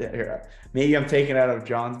maybe I'm taking out of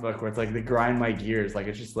John's book where it's like they grind my gears. Like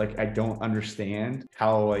it's just like I don't understand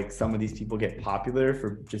how like some of these people get popular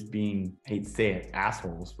for just being, I hate to say it,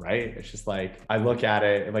 assholes, right? It's just like I look at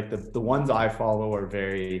it like the ones I follow are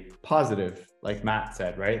very positive, like Matt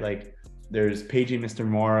said, right? Like there's Paging Mr.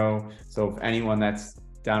 Morrow. So if anyone that's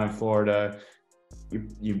down in Florida,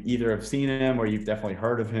 you either have seen him or you've definitely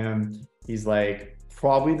heard of him. He's like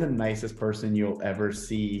probably the nicest person you'll ever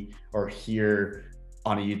see or hear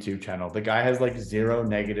on a YouTube channel. The guy has like zero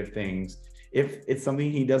negative things. If it's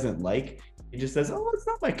something he doesn't like, he just says, oh, it's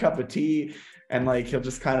not my cup of tea. And like, he'll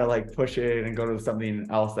just kind of like push it and go to something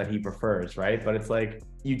else that he prefers, right? But it's like,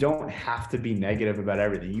 you don't have to be negative about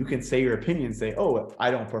everything. You can say your opinion, say, oh, I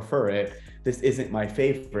don't prefer it. This isn't my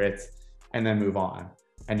favorite, and then move on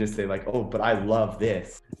and just say like, oh, but I love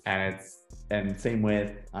this. And same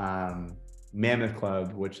with, Mammoth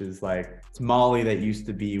Club, which is like, it's Molly that used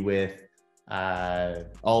to be with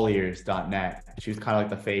allears.net. She was kind of like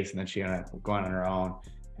the face, and then she ended up going on her own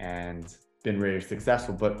and been really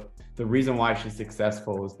successful. But the reason why she's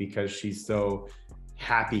successful is because she's so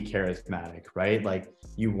happy, charismatic, right? Like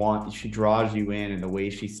she draws you in the way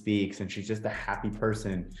she speaks, and she's just a happy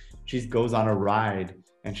person. she goes on a ride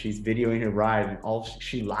and she's videoing her ride, and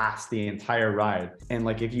she laughs the entire ride. And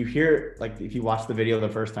like, if you hear, like, if you watch the video the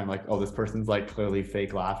first time, like, oh, this person's like clearly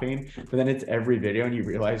fake laughing, but then it's every video and you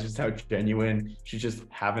realize just how genuine she's just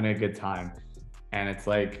having a good time. And it's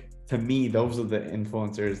like, to me, those are the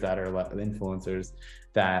influencers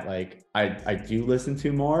that like I do listen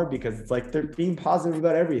to more, because it's like they're being positive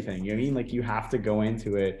about everything. You know what I mean? Like, you have to go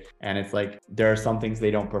into it, and it's like there are some things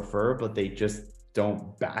they don't prefer, but they just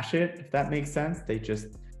don't bash it, if that makes sense. They just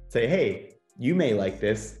say, hey, you may like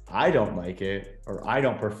this, I don't like it, or I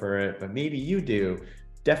don't prefer it, but maybe you do.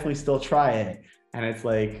 Definitely still try it. And it's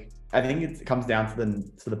like, I think it comes down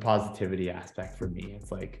to the positivity aspect for me.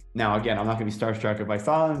 It's like, now again, I'm not gonna be starstruck if I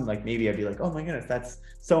saw them. Like, maybe I'd be like, oh my goodness, that's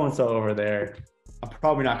so and so over there. I'm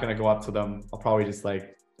probably not gonna go up to them. I'll probably just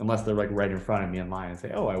like, unless they're like right in front of me in line, and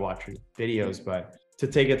say, oh, I watch your videos. But to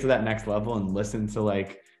take it to that next level and listen to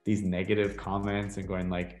like these negative comments and going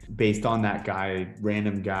like, based on that guy,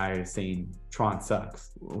 random guy saying Tron sucks.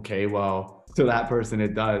 Okay, well, to that person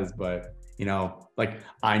it does, but you know, like,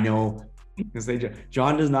 I know, say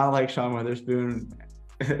John does not like Sean Weatherspoon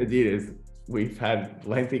Adidas. We've had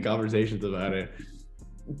lengthy conversations about it.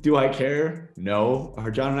 Do I care? No. Are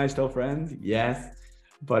John and I still friends? Yes.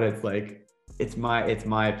 But it's like, it's my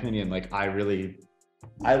opinion. Like, I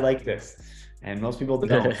like this, and most people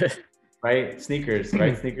don't. Right? Sneakers,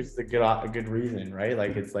 right? Sneakers is a good reason, right?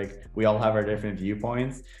 Like, it's like, we all have our different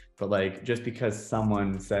viewpoints, but like, just because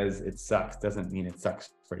someone says it sucks doesn't mean it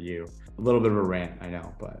sucks for you. A little bit of a rant, I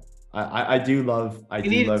know, but I do love.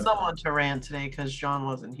 You needed someone to rant today because John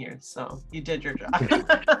wasn't here, so you did your job.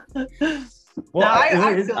 Well,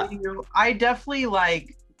 no, I definitely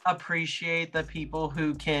like appreciate the people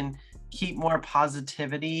who can keep more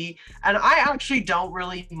positivity, and I actually don't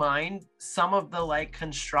really mind some of the like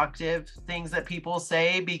constructive things that people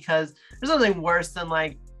say, because there's nothing worse than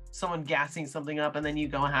like someone gassing something up and then you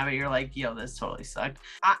go and have it, you're like, yo, this totally sucked.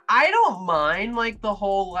 I don't mind like the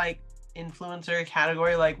whole like influencer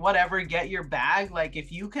category, like whatever, get your bag. Like,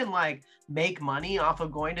 if you can like make money off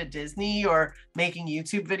of going to Disney or making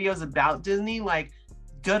YouTube videos about Disney, like,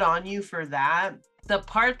 good on you for that. The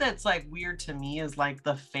part that's like weird to me is like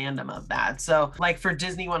the fandom of that. So like for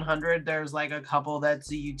Disney 100, there's like a couple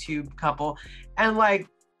that's a YouTube couple, and like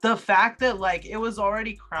the fact that like it was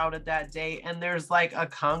already crowded that day and there's like a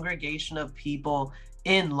congregation of people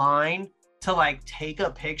in line to like take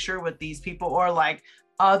a picture with these people, or like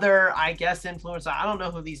other, I guess, influencers. I don't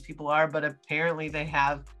know who these people are, but apparently they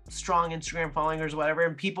have strong Instagram followers or whatever,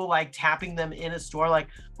 and people like tapping them in a store like,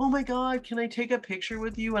 oh my God, can I take a picture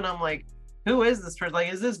with you? And I'm like, who is this person?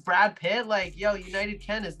 Like, is this Brad Pitt? Like, yo, United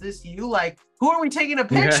Ken, is this you? Like, who are we taking a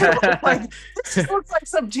picture with? Like, this looks like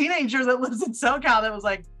some teenager that lives in SoCal that was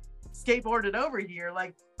like skateboarded over here.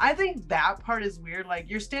 Like, I think that part is weird. Like,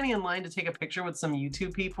 you're standing in line to take a picture with some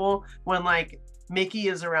YouTube people when like Mickey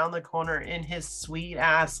is around the corner in his sweet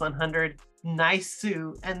ass 100 nice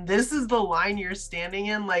suit, and this is the line you're standing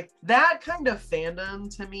in. Like, that kind of fandom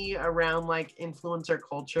to me around like influencer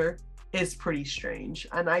culture is pretty strange,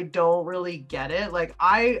 and I don't really get it. Like,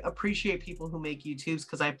 I appreciate people who make YouTubes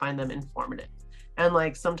because I find them informative, and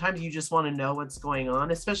like sometimes you just want to know what's going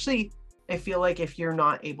on, especially I feel like if you're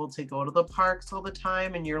not able to go to the parks all the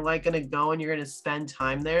time and you're like gonna go and you're gonna spend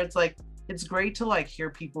time there, it's like, it's great to like hear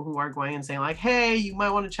people who are going and saying like, hey, you might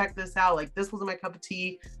want to check this out, like, this wasn't my cup of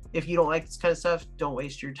tea. If you don't like this kind of stuff, don't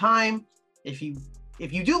waste your time. If you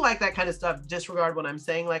do like that kind of stuff, disregard what I'm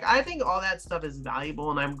saying. Like, I think all that stuff is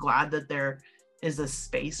valuable, and I'm glad that there is a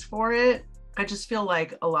space for it. I just feel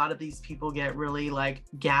like a lot of these people get really like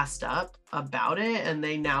gassed up about it, and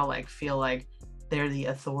they now like feel like they're the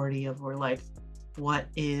authority of, or like, what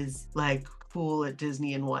is like cool at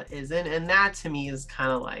Disney and what isn't. And that to me is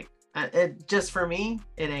kind of like, it just, for me,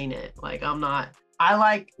 it ain't it. Like, I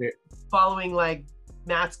like following like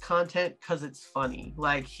Matt's content because it's funny.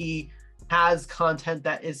 Like, he has content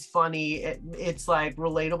that is funny. It's like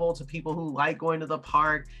relatable to people who like going to the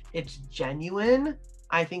park. It's genuine.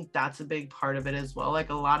 I think that's a big part of it as well. Like,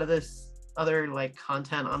 a lot of this other like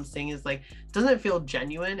content I'm seeing is like, doesn't feel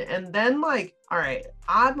genuine. And then like, all right,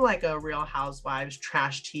 I'm like a Real Housewives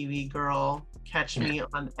trash TV girl. Catch me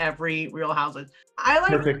on every Real Housewives. I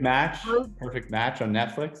like Perfect Match on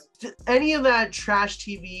Netflix. Any of that trash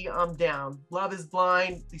TV, I'm down. Love is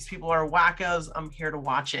Blind. These people are wackos. I'm here to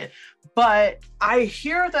watch it. But I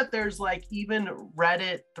hear that there's like even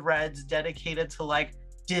Reddit threads dedicated to like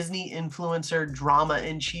Disney influencer drama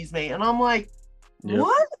and cheesemate, and I'm like,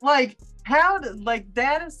 what? Like, how like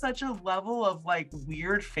that is such a level of like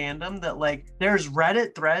weird fandom that like there's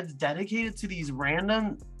Reddit threads dedicated to these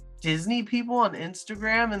random Disney people on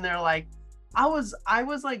Instagram, and they're like, I was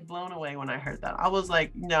like blown away when I heard that. I was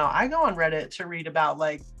like, no, I go on Reddit to read about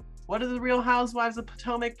like, what do the Real Housewives of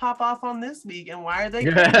Potomac pop off on this week, and why are they?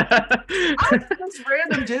 I'm this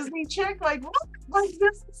random Disney chick. Like, what? Like,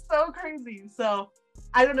 this is so crazy. So,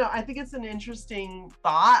 I don't know. I think it's an interesting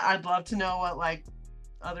thought. I'd love to know what like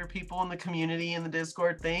other people in the community in the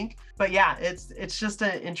Discord think. But yeah, it's just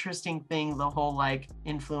an interesting thing, the whole like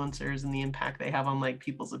influencers and the impact they have on like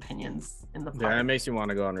people's opinions in the park. Yeah, it makes me want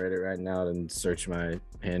to go on Reddit right now and search my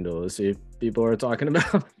handle to see if people are talking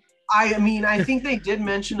about. I mean, I think they did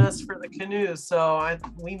mention us for the canoes, so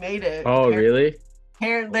we made it. Oh, really?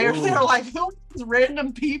 They're like, who is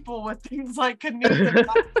random people with things like canoes and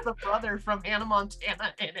the brother from Hannah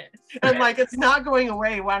Montana in it? And like, it's not going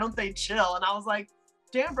away. Why don't they chill? And I was like,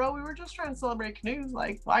 damn, bro, we were just trying to celebrate canoes.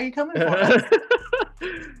 Like, why are you coming for us?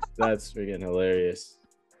 That's freaking hilarious.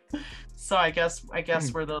 So I guess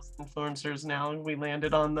we're those influencers now. We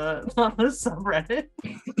landed on the subreddit.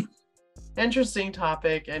 Interesting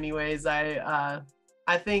topic. Anyways, I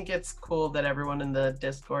think it's cool that everyone in the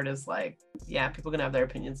Discord is like, yeah, people can have their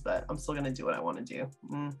opinions, but I'm still gonna do what I want to do.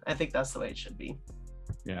 I think that's the way it should be.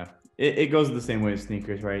 Yeah, it goes the same way as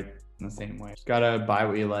sneakers, right? In the same way, just gotta buy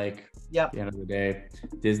what you like. Yep. At the end of the day,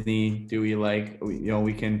 Disney, do we like?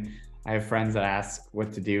 We can. I have friends that ask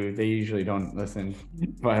what to do. They usually don't listen.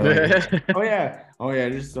 But like, oh yeah,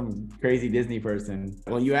 just some crazy Disney person.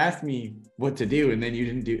 Well, you asked me what to do, and then you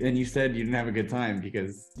didn't do, and you said you didn't have a good time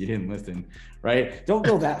because you didn't listen, right? Don't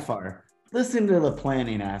go that far. Listen to the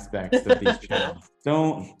planning aspects of these channels.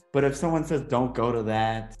 Don't. But if someone says don't go to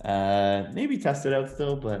that, maybe test it out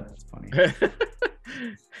still. But it's funny.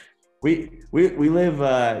 We live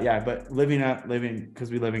but living because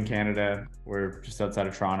we live in Canada. We're just outside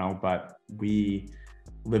of Toronto, but we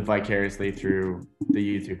live vicariously through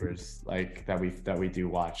the YouTubers like that we do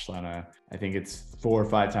watch. I think it's 4 or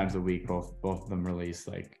 5 times a week. Both of them release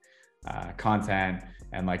like content,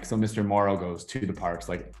 and like so Mr. Morrow goes to the parks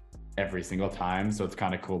like every single time. So it's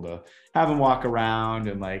kind of cool to have him walk around,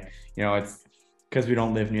 and like, you know, it's because we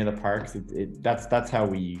don't live near the parks. That's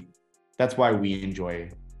why we enjoy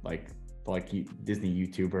like Disney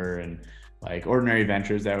YouTuber and like Ordinary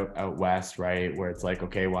Adventures out west, right? Where it's like,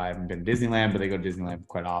 okay, well, I haven't been to Disneyland, but they go to Disneyland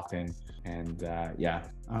quite often. And yeah.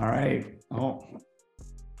 All right.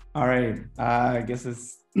 I guess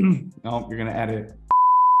it's no, you're gonna edit.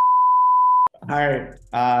 All right.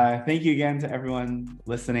 Thank you again to everyone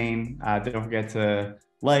listening. Don't forget to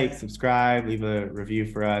like, subscribe, leave a review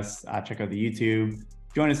for us. Check out the YouTube.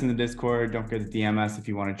 Join us in the Discord. Don't forget to DM us if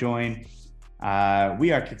you want to join.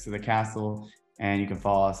 We are Kicks of the Castle, and you can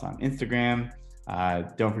follow us on Instagram.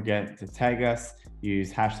 Don't forget to tag us.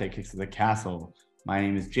 Use hashtag Kicks of the Castle. My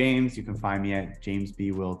name is James. You can find me at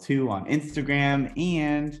JamesBWill2 on Instagram,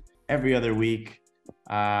 and every other week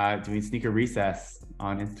doing Sneaker Recess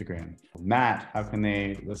on Instagram. Matt, how can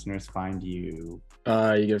listeners find you?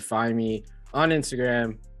 You can find me on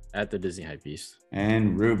Instagram at the Disney Hypebeast.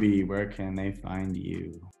 And Ruby, where can they find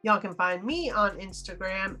you? Y'all can find me on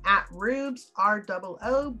Instagram at Rubes,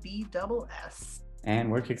 ROOBSS.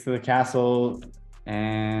 And we're Kicks of the Castle.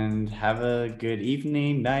 And have a good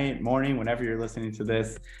evening, night, morning, whenever you're listening to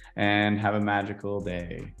this. And have a magical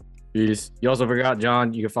day. Peace. You also forgot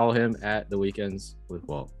John. You can follow him at The Weekends with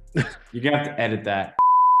Walt. You're going to have to edit that.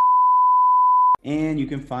 And you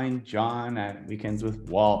can find John at Weekends with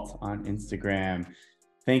Walt on Instagram.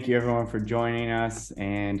 Thank you, everyone, for joining us,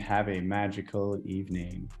 and have a magical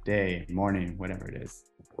evening, day, morning, whatever it is.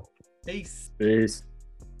 Peace. Peace.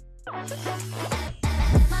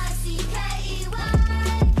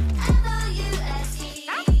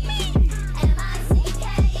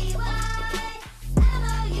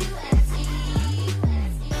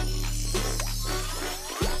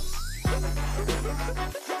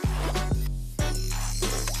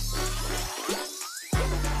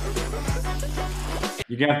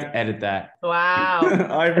 You're going to have to edit that. Wow.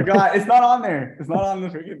 I forgot. It's not on there. It's not on the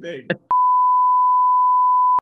freaking thing.